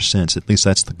lot more sense. At least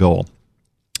that's the goal.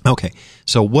 Okay,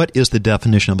 so what is the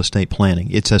definition of estate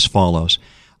planning? It's as follows.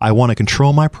 I want to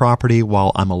control my property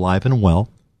while I'm alive and well.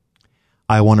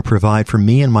 I want to provide for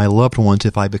me and my loved ones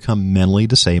if I become mentally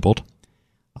disabled.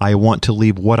 I want to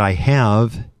leave what I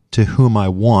have to whom I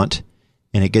want,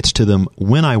 and it gets to them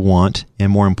when I want,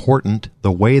 and more important,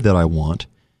 the way that I want.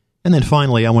 And then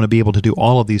finally, I want to be able to do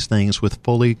all of these things with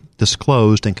fully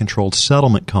disclosed and controlled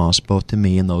settlement costs, both to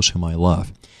me and those whom I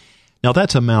love. Now,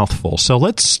 that's a mouthful, so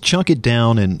let's chunk it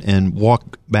down and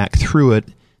walk back through it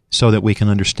so that we can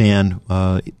understand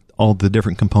all the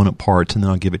different component parts, and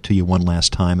then I'll give it to you one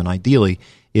last time, and ideally,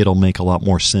 it'll make a lot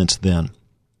more sense then.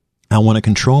 I want to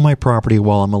control my property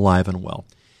while I'm alive and well.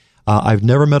 I've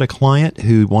never met a client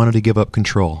who wanted to give up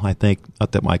control. I think,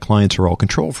 not that my clients are all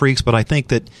control freaks, but I think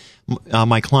that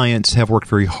my clients have worked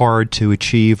very hard to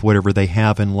achieve whatever they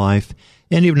have in life.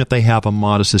 And even if they have a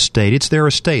modest estate, it's their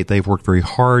estate. They've worked very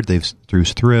hard. They've, through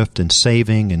thrift and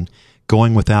saving and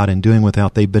going without and doing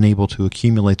without, they've been able to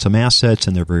accumulate some assets,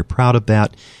 and they're very proud of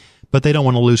that. But they don't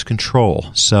want to lose control.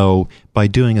 So by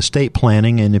doing estate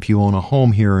planning, and if you own a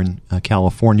home here in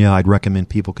California, I'd recommend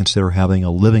people consider having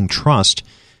a living trust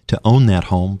to own that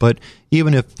home. But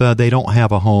even if they don't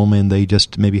have a home and they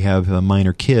just maybe have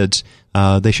minor kids,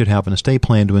 they should have an estate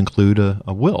plan to include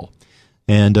a will,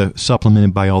 and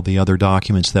supplemented by all the other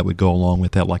documents that would go along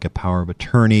with that, like a power of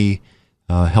attorney,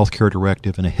 healthcare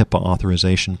directive, and a HIPAA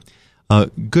authorization.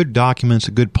 Good documents,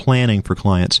 good planning for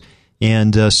clients.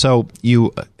 And so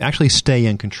you actually stay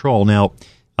in control. Now,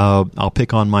 I'll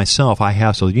pick on myself.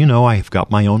 I've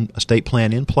got my own estate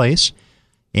plan in place.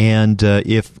 And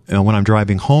if when I'm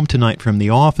driving home tonight from the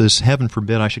office, heaven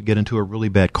forbid I should get into a really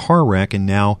bad car wreck, and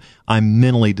now I'm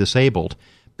mentally disabled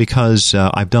because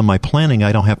I've done my planning,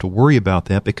 I don't have to worry about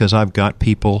that because I've got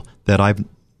people that I've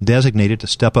designated to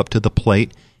step up to the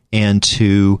plate and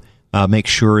to make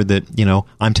sure that,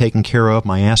 I'm taken care of,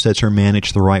 my assets are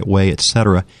managed the right way,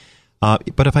 etc.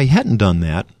 But if I hadn't done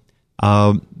that,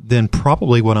 then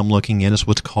probably what I'm looking at is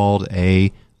what's called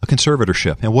a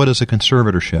conservatorship. And what is a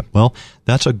conservatorship? Well,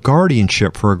 that's a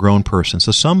guardianship for a grown person.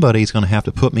 So somebody's going to have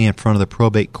to put me in front of the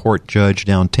probate court judge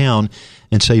downtown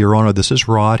and say, Your Honor, this is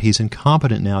Rod. He's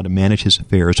incompetent now to manage his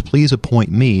affairs. Please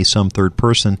appoint me, some third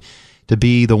person, to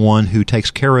be the one who takes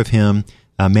care of him,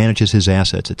 manages his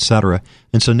assets, etc.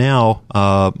 And so now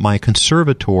my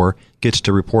conservator gets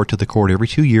to report to the court every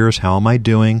 2 years. How am I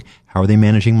doing? How are they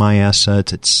managing my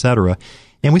assets, etc.?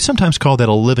 And we sometimes call that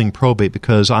a living probate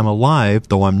because I'm alive,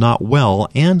 though I'm not well,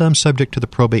 and I'm subject to the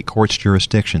probate court's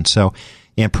jurisdiction. So,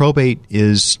 and probate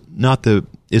is not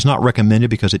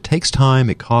recommended because it takes time,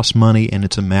 it costs money, and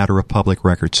it's a matter of public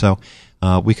record. So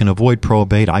we can avoid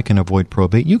probate. I can avoid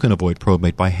probate. You can avoid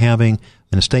probate by having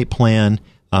an estate plan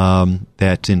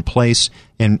that's in place.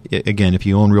 And again, if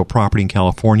you own real property in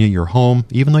California, your home,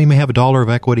 even though you may have $1 of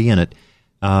equity in it,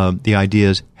 the idea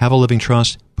is have a living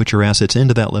trust, put your assets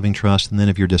into that living trust, and then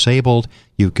if you're disabled,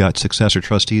 you've got successor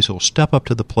trustees who will step up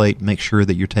to the plate, make sure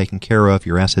that you're taken care of,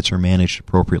 your assets are managed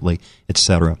appropriately,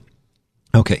 etc.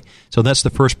 Okay, so that's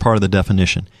the first part of the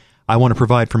definition. I want to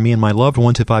provide for me and my loved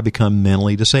ones if I become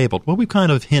mentally disabled. Well, we've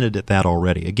kind of hinted at that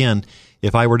already. Again,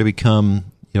 if I were to become,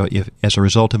 if as a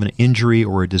result of an injury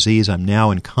or a disease, I'm now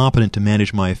incompetent to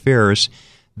manage my affairs,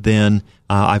 then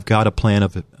I've got a plan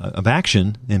of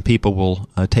action, and people will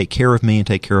take care of me and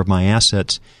take care of my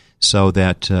assets so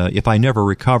that if I never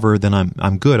recover, then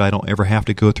I'm good. I don't ever have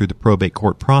to go through the probate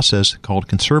court process called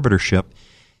conservatorship.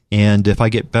 And if I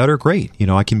get better, great.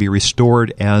 I can be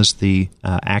restored as the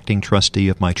acting trustee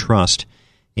of my trust.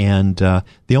 And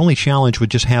the only challenge with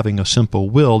just having a simple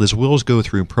will is wills go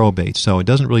through probate, so it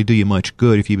doesn't really do you much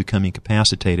good if you become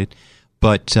incapacitated.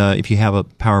 But if you have a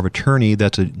power of attorney,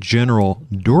 that's a general,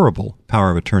 durable power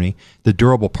of attorney. The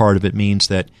durable part of it means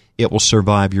that it will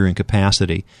survive your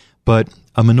incapacity. But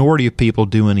a minority of people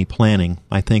do any planning.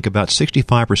 I think about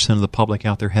 65% of the public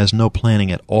out there has no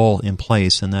planning at all in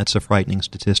place, and that's a frightening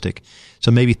statistic.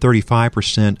 So maybe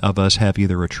 35% of us have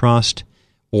either a trust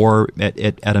or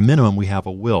at a minimum we have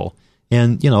a will.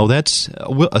 And, that's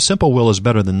a simple will is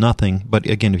better than nothing. But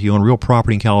again, if you own real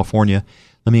property in California,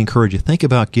 let me encourage you, think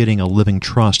about getting a living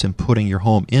trust and putting your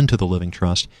home into the living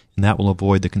trust, and that will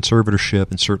avoid the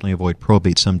conservatorship and certainly avoid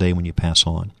probate someday when you pass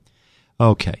on.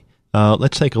 Okay,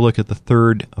 let's take a look at the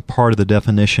third part of the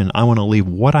definition. I want to leave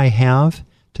what I have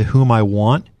to whom I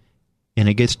want, and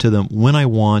it gets to them when I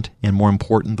want, and more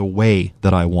important, the way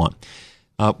that I want.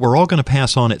 We're all going to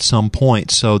pass on at some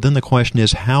point, so then the question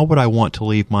is, how would I want to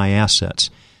leave my assets?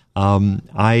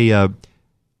 I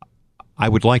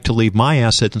would like to leave my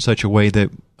assets in such a way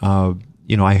that,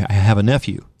 I have a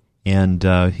nephew,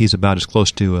 and he's about as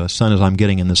close to a son as I'm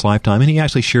getting in this lifetime, and he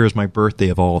actually shares my birthday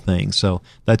of all things, so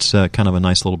that's kind of a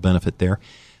nice little benefit there.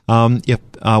 If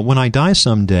when I die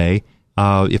someday,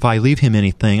 if I leave him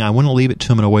anything, I want to leave it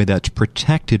to him in a way that's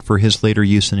protected for his later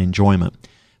use and enjoyment.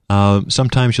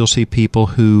 Sometimes you'll see people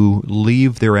who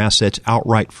leave their assets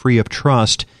outright free of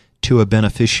trust to a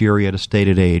beneficiary at a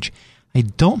stated age. I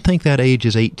don't think that age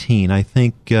is 18. I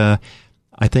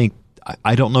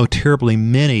don't know terribly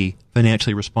many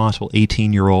financially responsible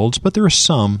 18-year-olds, but there are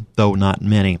some, though not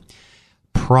many.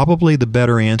 Probably the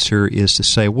better answer is to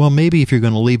say, well, maybe if you're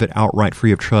going to leave it outright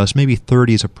free of trust, maybe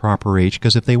 30 is a proper age,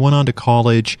 because if they went on to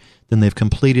college, then they've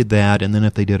completed that, and then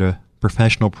if they did a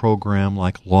professional program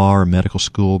like law or medical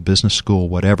school, business school,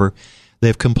 whatever,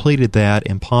 they've completed that,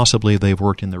 and possibly they've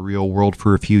worked in the real world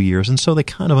for a few years, and so they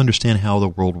kind of understand how the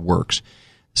world works.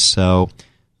 So,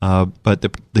 but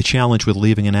the challenge with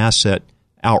leaving an asset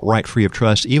outright free of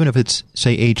trust, even if it's,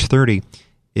 say, age 30,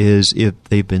 is if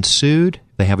they've been sued,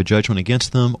 they have a judgment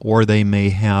against them, or they may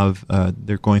have,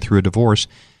 they're going through a divorce,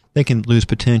 they can lose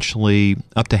potentially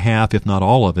up to half, if not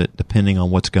all of it, depending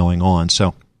on what's going on.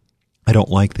 So I don't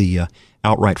like the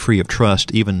outright free of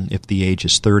trust, even if the age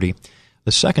is 30.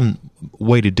 The second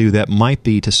way to do that might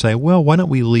be to say, well, why don't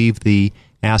we leave the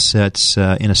assets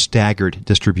in a staggered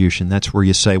distribution? That's where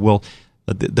you say, well,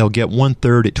 they'll get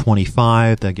 1/3 at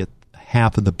 25, they'll get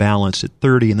half of the balance at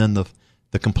 30, and then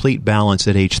the complete balance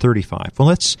at age 35. Well,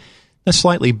 that's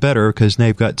slightly better because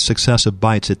they've got successive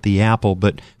bites at the apple,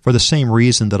 but for the same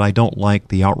reason that I don't like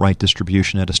the outright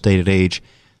distribution at a stated age.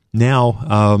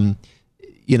 Now,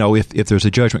 if there's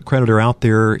a judgment creditor out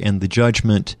there and the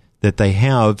judgment that they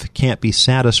have can't be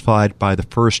satisfied by the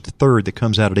first third that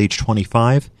comes out at age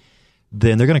 25,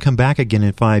 then they're going to come back again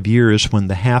in 5 years when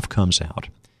the half comes out.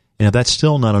 And if that's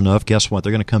still not enough, guess what?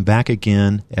 They're going to come back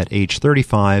again at age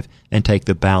 35 and take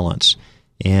the balance.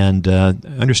 And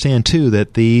understand, too,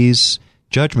 that these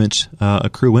judgments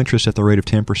accrue interest at the rate of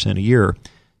 10% a year.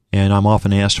 And I'm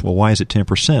often asked, well, why is it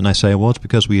 10%? And I say, well, it's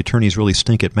because we attorneys really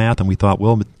stink at math, and we thought,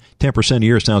 well, 10% a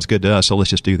year sounds good to us, so let's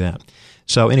just do that.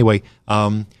 So anyway,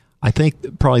 I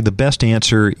think probably the best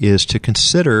answer is to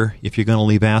consider, if you're going to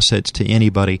leave assets to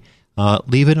anybody,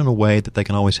 leave it in a way that they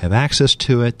can always have access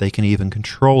to it. They can even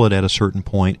control it at a certain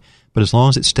point. But as long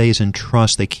as it stays in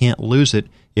trust, they can't lose it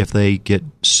if they get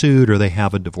sued or they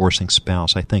have a divorcing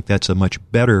spouse. I think that's a much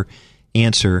better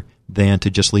answer than to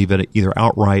just leave it either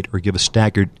outright or give a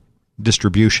staggered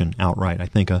distribution outright. I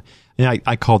think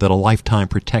I call that a lifetime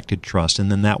protected trust.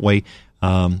 And then that way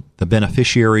the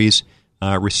beneficiaries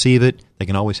receive it. They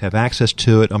can always have access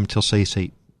to it until, say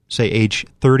age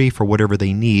 30 for whatever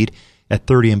they need, at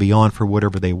 30 and beyond for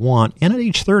whatever they want. And at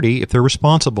age 30, if they're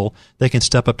responsible, they can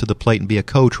step up to the plate and be a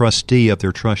co-trustee of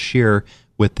their trust share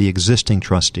with the existing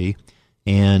trustee.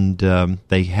 And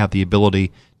they have the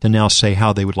ability to now say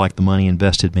how they would like the money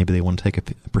invested. Maybe they want to take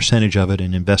a percentage of it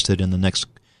and invest it in the next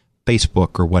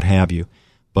Facebook or what have you.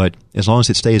 But as long as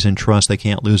it stays in trust, they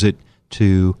can't lose it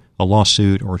to a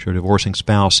lawsuit or to a divorcing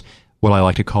spouse, what I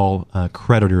like to call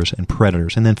creditors and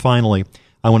predators. And then finally,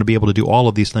 I want to be able to do all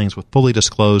of these things with fully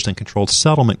disclosed and controlled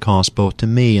settlement costs, both to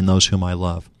me and those whom I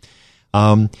love.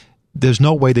 There's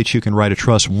no way that you can write a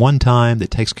trust one time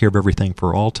that takes care of everything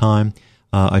for all time.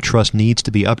 A trust needs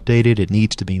to be updated. It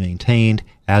needs to be maintained.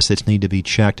 Assets need to be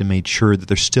checked and made sure that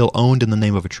they're still owned in the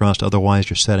name of a trust. Otherwise,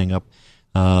 you're setting up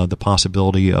the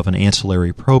possibility of an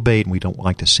ancillary probate, and we don't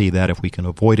like to see that if we can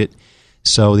avoid it.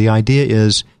 So the idea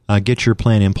is get your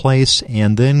plan in place,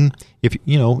 and then if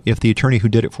the attorney who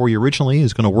did it for you originally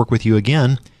is going to work with you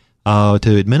again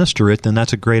to administer it, then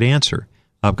that's a great answer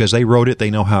because they wrote it, they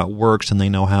know how it works, and they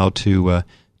know how to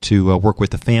work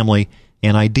with the family.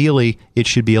 And ideally, it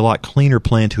should be a lot cleaner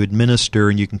plan to administer,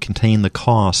 and you can contain the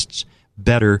costs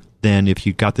better than if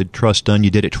you got the trust done.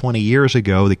 You did it 20 years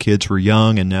ago. The kids were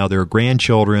young, and now they're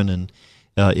grandchildren, and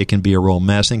it can be a real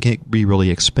mess and can be really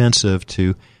expensive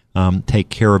to take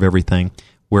care of everything.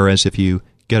 Whereas if you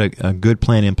get a good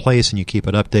plan in place and you keep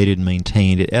it updated and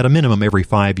maintained, at a minimum every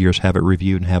 5 years have it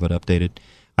reviewed and have it updated,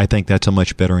 I think that's a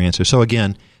much better answer. So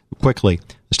again, quickly,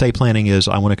 estate planning is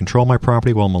I want to control my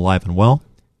property while I'm alive and well.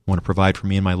 I want to provide for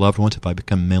me and my loved ones if I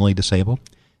become mentally disabled.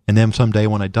 And then someday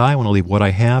when I die, I want to leave what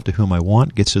I have to whom I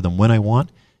want, get to them when I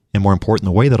want, and more important,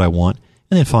 the way that I want.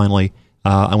 And then finally,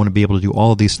 I want to be able to do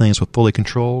all of these things with fully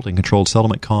controlled and controlled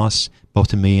settlement costs, both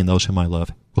to me and those whom I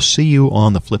love. We'll see you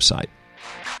on the flip side.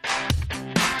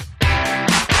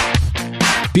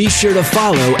 Be sure to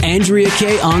follow Andrea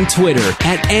Kaye on Twitter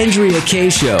at Andrea Kaye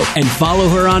Show and follow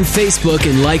her on Facebook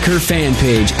and like her fan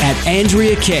page at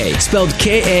Andrea Kaye, spelled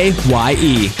Kaye.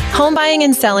 Home buying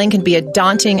and selling can be a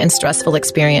daunting and stressful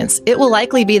experience. It will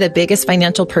likely be the biggest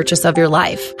financial purchase of your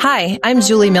life. Hi, I'm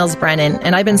Julie Mills Brennan,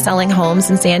 and I've been selling homes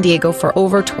in San Diego for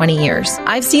over 20 years.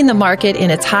 I've seen the market in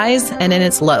its highs and in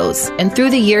its lows, and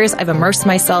through the years, I've immersed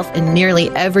myself in nearly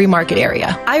every market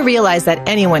area. I realize that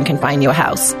anyone can find you a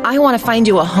house. I want to find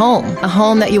you a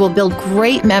home that you will build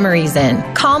great memories in.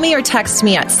 Call me or text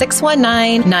me at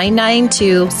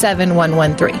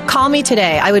 619-992-7113. Call me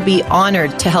today. I would be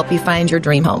honored to help you find your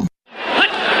dream home.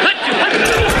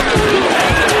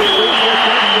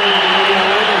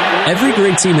 Every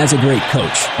great team has a great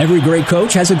coach. Every great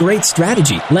coach has a great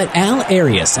strategy. Let Al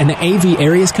Arias and the AV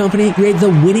Arias Company create the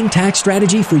winning tax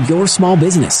strategy for your small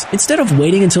business. Instead of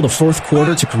waiting until the fourth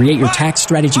quarter to create your tax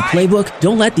strategy playbook,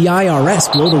 don't let the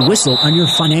IRS blow the whistle on your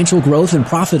financial growth and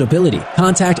profitability.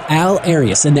 Contact Al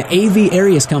Arias and the AV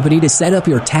Arias Company to set up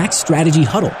your tax strategy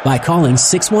huddle by calling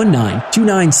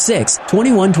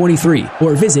 619-296-2123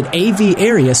 or visit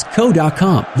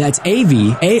avariasco.com. That's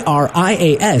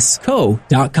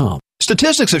avariasco.com.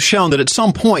 Statistics have shown that at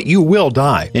some point you will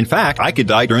die. In fact, I could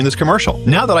die during this commercial.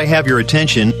 Now that I have your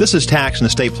attention, this is tax and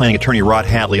estate planning attorney Rod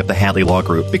Hadley of the Hadley Law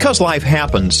Group. Because life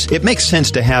happens, it makes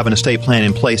sense to have an estate plan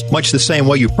in place, much the same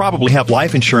way you probably have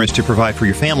life insurance to provide for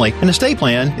your family. An estate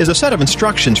plan is a set of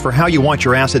instructions for how you want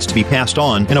your assets to be passed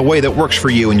on in a way that works for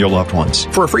you and your loved ones.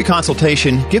 For a free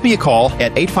consultation, give me a call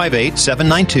at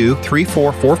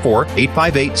 858-792-3444,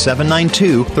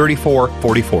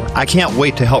 858-792-3444. I can't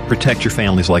wait to help protect your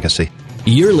family's legacy.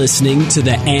 You're listening to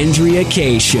The Andrea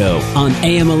Kaye Show on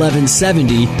AM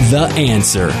 1170, The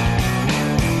Answer.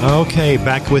 Okay,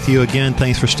 back with you again.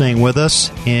 Thanks for staying with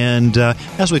us. And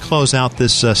as we close out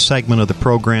this segment of the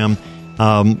program,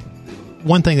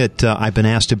 one thing that I've been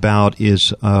asked about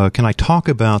is, can I talk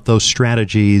about those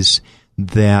strategies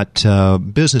that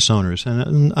business owners,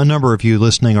 and a number of you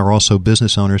listening are also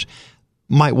business owners,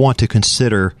 might want to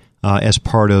consider as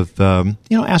part of,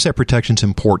 asset protection is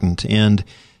important. And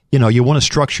you want to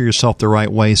structure yourself the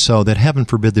right way so that, heaven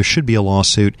forbid, there should be a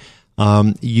lawsuit.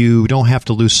 You don't have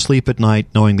to lose sleep at night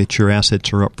knowing that your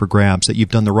assets are up for grabs, that you've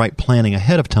done the right planning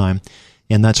ahead of time.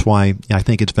 And that's why I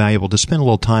think it's valuable to spend a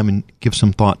little time and give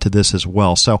some thought to this as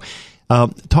well. So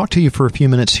talk to you for a few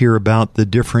minutes here about the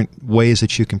different ways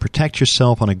that you can protect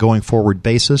yourself on a going forward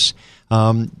basis.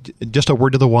 Just a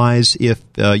word to the wise, if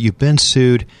you've been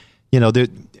sued,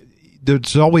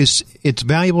 there's always, it's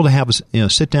valuable to have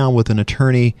sit down with an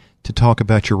attorney to talk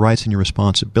about your rights and your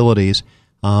responsibilities.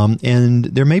 And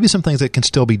there may be some things that can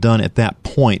still be done at that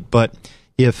point, but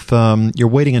if you're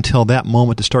waiting until that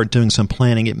moment to start doing some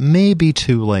planning, it may be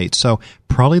too late. So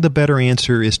probably the better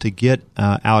answer is to get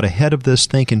out ahead of this,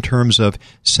 think in terms of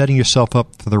setting yourself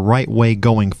up for the right way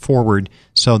going forward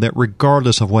so that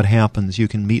regardless of what happens, you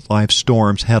can meet life's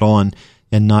storms head on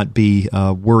and not be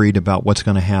worried about what's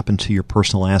going to happen to your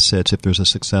personal assets if there's a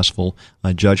successful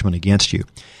judgment against you.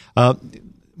 We'll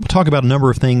talk about a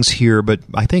number of things here, but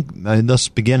I think let's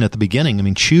begin at the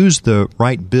beginning. Choose the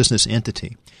right business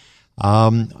entity.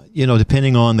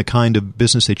 Depending on the kind of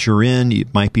business that you're in,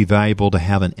 it might be valuable to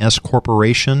have an S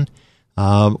corporation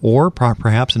or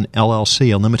perhaps an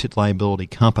LLC, a limited liability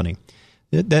company.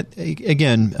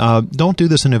 Don't do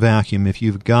this in a vacuum. If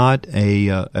you've got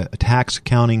a tax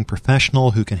accounting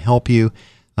professional who can help you,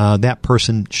 that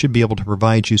person should be able to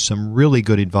provide you some really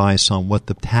good advice on what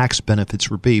the tax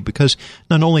benefits would be, because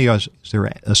not only is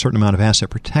there a certain amount of asset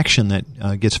protection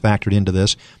that gets factored into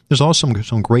this, there's also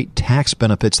some great tax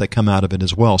benefits that come out of it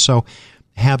as well. So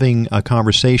having a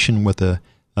conversation with a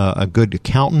good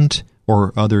accountant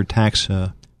or other tax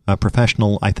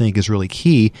professional, I think, is really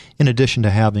key, in addition to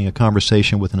having a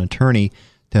conversation with an attorney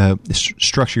to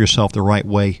structure yourself the right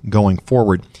way going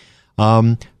forward.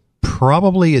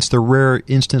 Probably it's the rare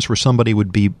instance where somebody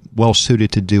would be well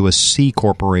suited to do a C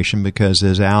corporation, because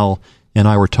as Al and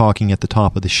I were talking at the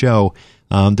top of the show,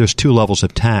 there's two levels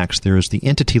of tax. There's the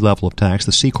entity level of tax.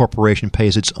 The C corporation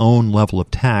pays its own level of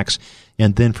tax,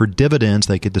 and then for dividends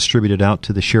they get distributed out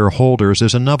to the shareholders.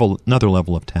 There's another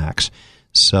level of tax.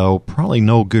 So probably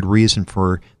no good reason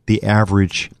for the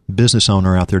average business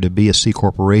owner out there to be a C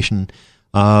corporation.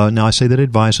 Now, I say that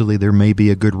advisedly. There may be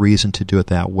a good reason to do it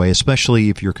that way, especially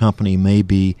if your company may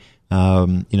be,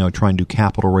 trying to do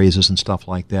capital raises and stuff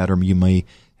like that, or you may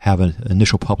have an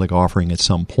initial public offering at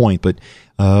some point. But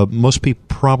most people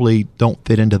probably don't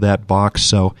fit into that box.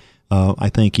 So I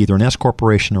think either an S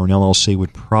corporation or an LLC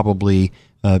would probably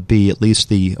be at least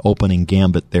the opening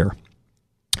gambit there.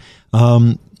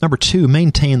 Number two,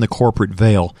 maintain the corporate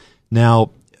veil.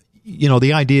 Now,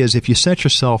 the idea is if you set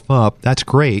yourself up, that's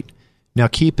great. Now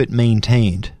keep it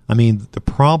maintained. The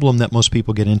problem that most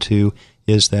people get into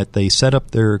is that they set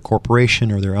up their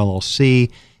corporation or their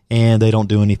LLC and they don't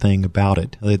do anything about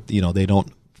it. They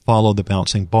don't follow the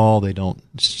bouncing ball. They don't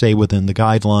stay within the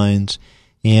guidelines.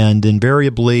 And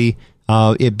invariably,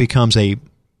 it becomes a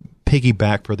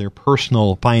piggyback for their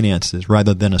personal finances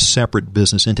rather than a separate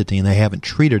business entity, and they haven't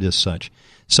treated it as such.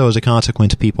 So as a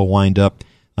consequence, people wind up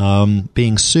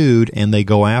being sued, and they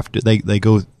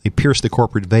pierce the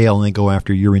corporate veil and they go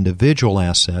after your individual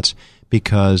assets,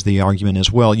 because the argument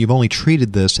is, well, you've only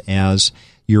treated this as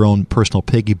your own personal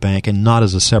piggy bank and not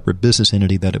as a separate business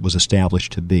entity that it was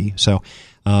established to be. So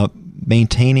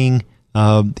maintaining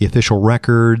the official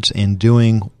records and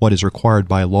doing what is required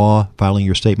by law, filing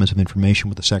your statements of information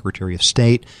with the Secretary of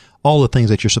State, all the things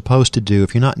that you're supposed to do.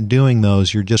 If you're not doing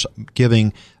those, you're just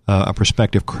giving a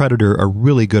prospective creditor a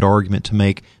really good argument to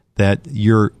make that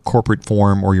your corporate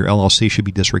form or your LLC should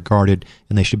be disregarded,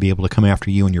 and they should be able to come after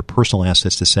you and your personal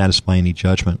assets to satisfy any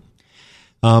judgment.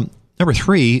 Number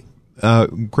 3,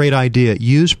 great idea.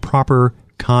 Use proper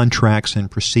contracts and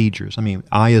procedures. I mean,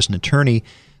 I, as an attorney,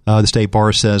 the state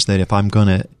bar says that if I'm going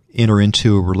to enter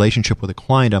into a relationship with a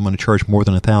client, I'm going to charge more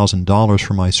than $1,000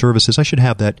 for my services. I should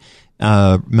have that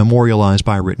memorialized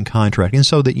by a written contract, and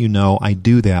so that you know I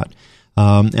do that.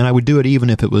 And I would do it even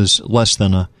if it was less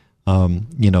than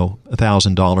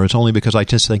 $1,000, only because I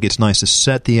just think it's nice to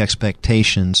set the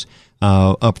expectations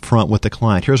up front with the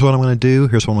client. Here's what I'm going to do.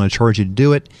 Here's what I'm going to charge you to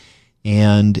do it.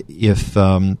 And if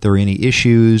there are any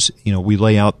issues, we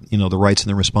lay out, the rights and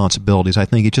the responsibilities. I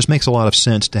think it just makes a lot of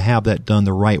sense to have that done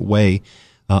the right way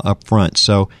up front.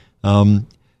 So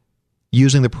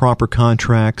using the proper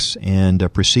contracts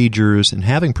and procedures, and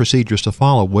having procedures to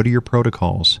follow. What are your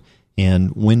protocols?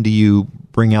 And when do you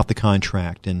bring out the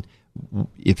contract? And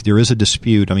if there is a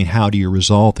dispute, how do you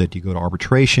resolve it? Do you go to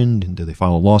arbitration? And do they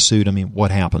file a lawsuit?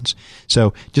 What happens?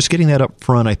 So just getting that up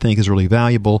front, I think, is really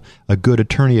valuable. A good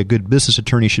attorney, a good business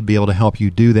attorney, should be able to help you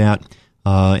do that.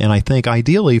 And I think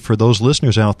ideally for those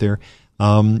listeners out there,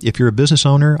 if you're a business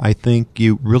owner, I think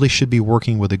you really should be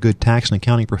working with a good tax and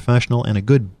accounting professional and a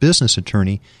good business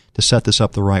attorney to set this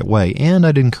up the right way. And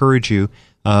I'd encourage you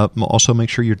also make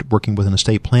sure you're working with an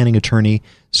estate planning attorney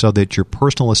so that your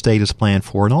personal estate is planned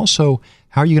for, and also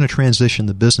how are you going to transition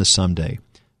the business someday.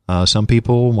 Some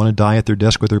people want to die at their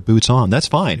desk with their boots on. That's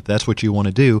fine if that's what you want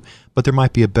to do, but there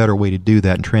might be a better way to do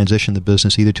that and transition the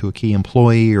business either to a key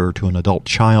employee or to an adult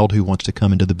child who wants to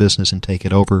come into the business and take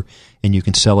it over, and you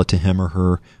can sell it to him or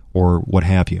her or what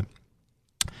have you.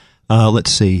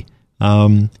 Let's see.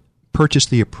 Purchase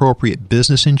the appropriate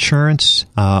business insurance.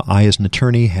 I, as an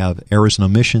attorney, have errors and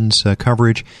omissions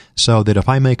coverage, so that if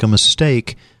I make a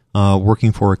mistake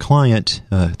working for a client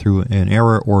through an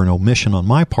error or an omission on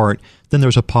my part, then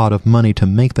there's a pot of money to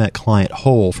make that client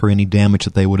whole for any damage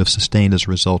that they would have sustained as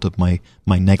a result of my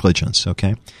negligence.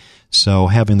 Okay, so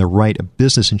having the right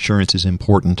business insurance is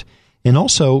important. And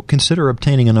also consider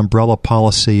obtaining an umbrella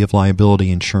policy of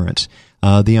liability insurance.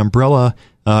 The umbrella,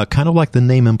 kind of like the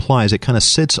name implies, it kind of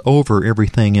sits over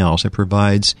everything else. It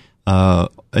provides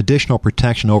additional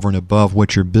protection over and above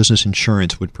what your business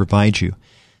insurance would provide you.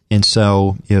 And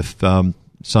so if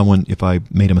I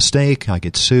made a mistake, I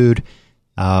get sued,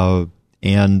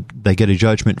 and they get a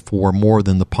judgment for more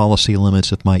than the policy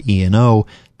limits of my E&O,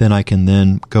 then I can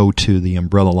then go to the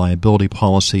umbrella liability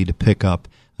policy to pick up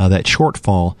that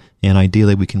shortfall, and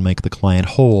ideally we can make the client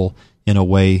whole in a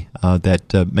way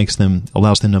that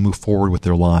allows them to move forward with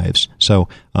their lives. So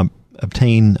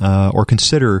obtain or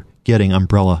consider getting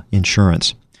umbrella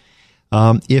insurance.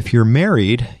 If you're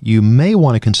married, you may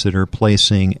want to consider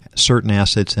placing certain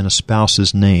assets in a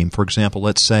spouse's name. For example,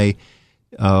 let's say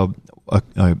a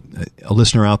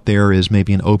listener out there is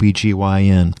maybe an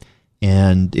OBGYN,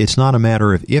 and it's not a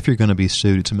matter of if you're going to be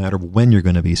sued, it's a matter of when you're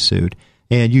going to be sued.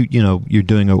 And you're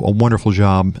doing a wonderful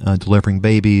job delivering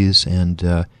babies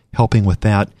and helping with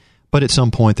that, but at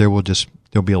some point there'll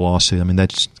be a lawsuit. That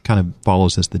just kind of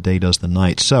follows as the day does the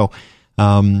night. So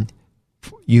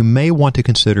you may want to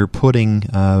consider putting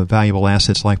valuable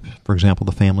assets, like, for example,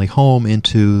 the family home,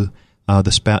 into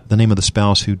the name of the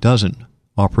spouse who doesn't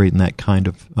operate in that kind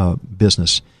of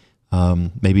business.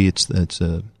 Maybe it's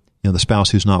the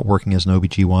spouse who's not working as an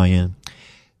OBGYN.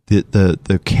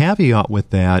 The caveat with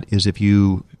that is if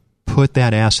you put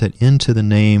that asset into the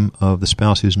name of the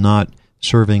spouse who's not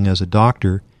serving as a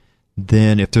doctor,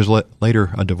 then if there's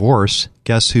later a divorce,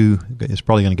 guess who is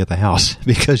probably going to get the house,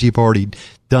 because you've already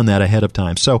done that ahead of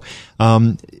time. So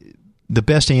the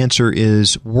best answer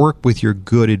is work with your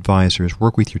good advisors,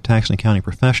 work with your tax and accounting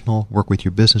professional, work with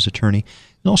your business attorney,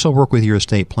 and also work with your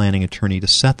estate planning attorney to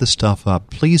set the stuff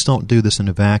up. Please don't do this in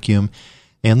a vacuum.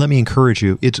 And let me encourage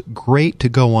you, it's great to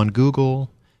go on Google,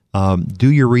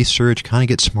 do your research, kind of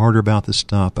get smarter about this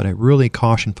stuff, but I really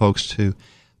caution folks to,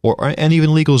 and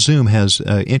even LegalZoom has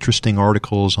interesting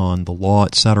articles on the law,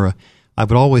 etc. I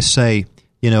would always say,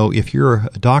 if you're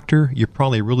a doctor, you're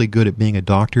probably really good at being a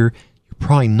doctor. You're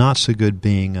probably not so good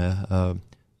being a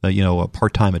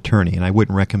part-time attorney, and I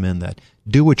wouldn't recommend that.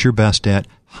 Do what you're best at.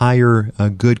 Hire a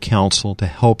good counsel to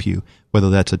help you, whether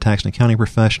that's a tax and accounting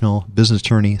professional, business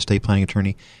attorney, estate planning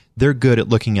attorney. They're good at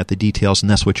looking at the details, and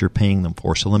that's what you're paying them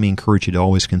for. So let me encourage you to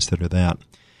always consider that.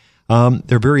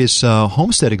 There are various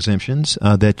homestead exemptions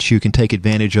that you can take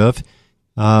advantage of.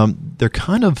 They're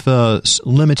kind of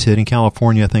limited in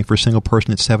California. I think for a single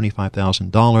person it's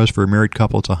 $75,000. For a married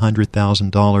couple it's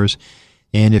 $100,000.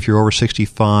 And if you're over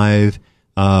 65,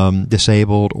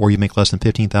 disabled, or you make less than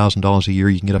 $15,000 a year,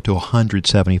 you can get up to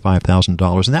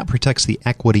 $175,000. And that protects the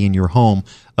equity in your home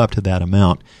up to that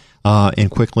amount. And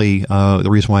quickly, the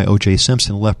reason why O.J.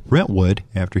 Simpson left Brentwood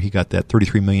after he got that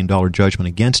 $33 million judgment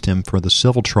against him for the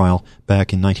civil trial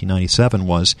back in 1997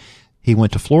 was he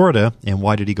went to Florida. And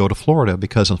why did he go to Florida?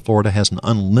 Because Florida has an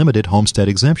unlimited homestead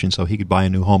exemption, so he could buy a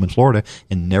new home in Florida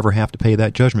and never have to pay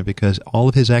that judgment because all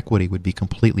of his equity would be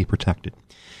completely protected.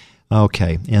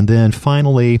 Okay, and then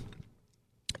finally,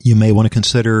 you may want to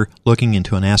consider looking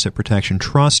into an asset protection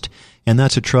trust, and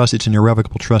that's a trust. It's an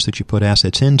irrevocable trust that you put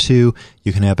assets into.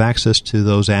 You can have access to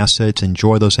those assets,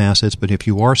 enjoy those assets, but if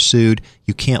you are sued,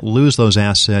 you can't lose those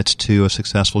assets to a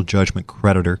successful judgment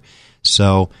creditor.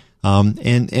 So,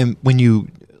 and when you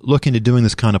look into doing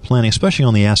this kind of planning, especially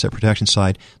on the asset protection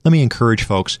side, let me encourage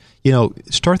folks,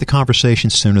 start the conversation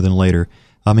sooner than later.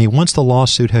 I mean, once the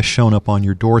lawsuit has shown up on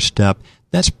your doorstep,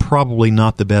 that's probably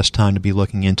not the best time to be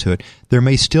looking into it. There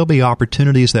may still be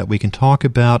opportunities that we can talk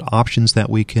about, options that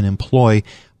we can employ,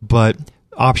 but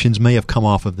options may have come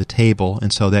off of the table,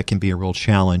 and so that can be a real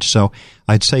challenge. So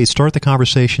I'd say start the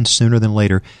conversation sooner than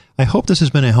later. I hope this has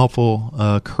been a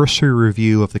helpful cursory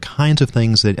review of the kinds of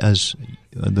things that as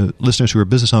the listeners who are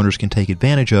business owners can take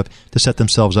advantage of to set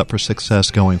themselves up for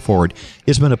success going forward.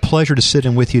 It's been a pleasure to sit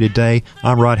in with you today.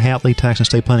 I'm Rod Hatley, tax and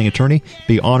estate planning attorney.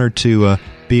 Be honored to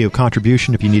be of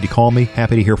contribution. If you need to call me,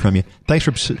 happy to hear from you. Thanks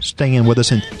for staying in with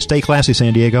us, and stay classy,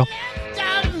 San Diego.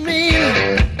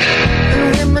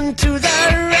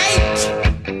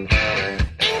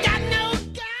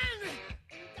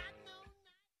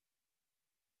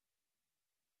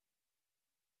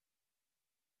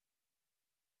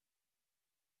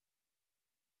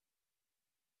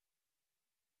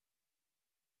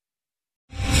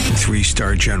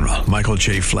 Three-star General Michael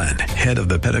J. Flynn, head of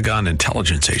the Pentagon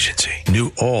Intelligence Agency,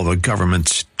 knew all the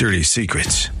government's dirty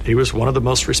secrets. He was one of the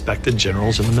most respected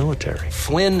generals in the military.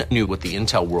 Flynn knew what the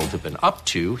intel world had been up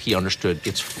to. He understood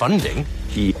its funding.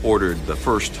 He ordered the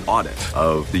first audit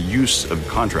of the use of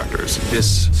contractors.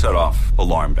 This set off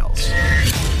alarm bells.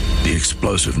 The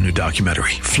explosive new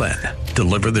documentary, Flynn,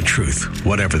 Deliver the Truth,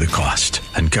 Whatever the Cost,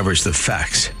 uncovers the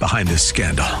facts behind this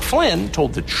scandal. Flynn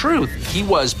told the truth. He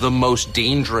was the most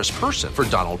dangerous person for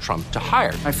Donald Trump to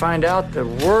hire. I find out the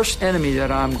worst enemy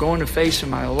that I'm going to face in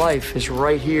my life is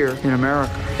right here in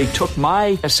America. They took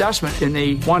my assessment and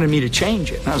they wanted me to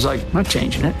change it. And I was like, I'm not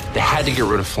changing it. They had to get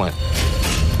rid of Flynn.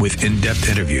 With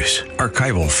in-depth interviews,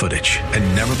 archival footage,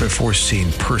 and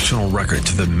never-before-seen personal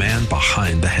records of the man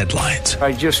behind the headlines.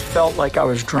 I just felt like I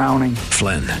was drowning.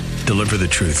 Flynn, Deliver the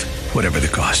Truth, Whatever the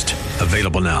Cost.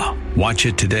 Available now. Watch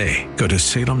it today. Go to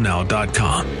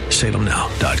salemnow.com.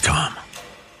 salemnow.com.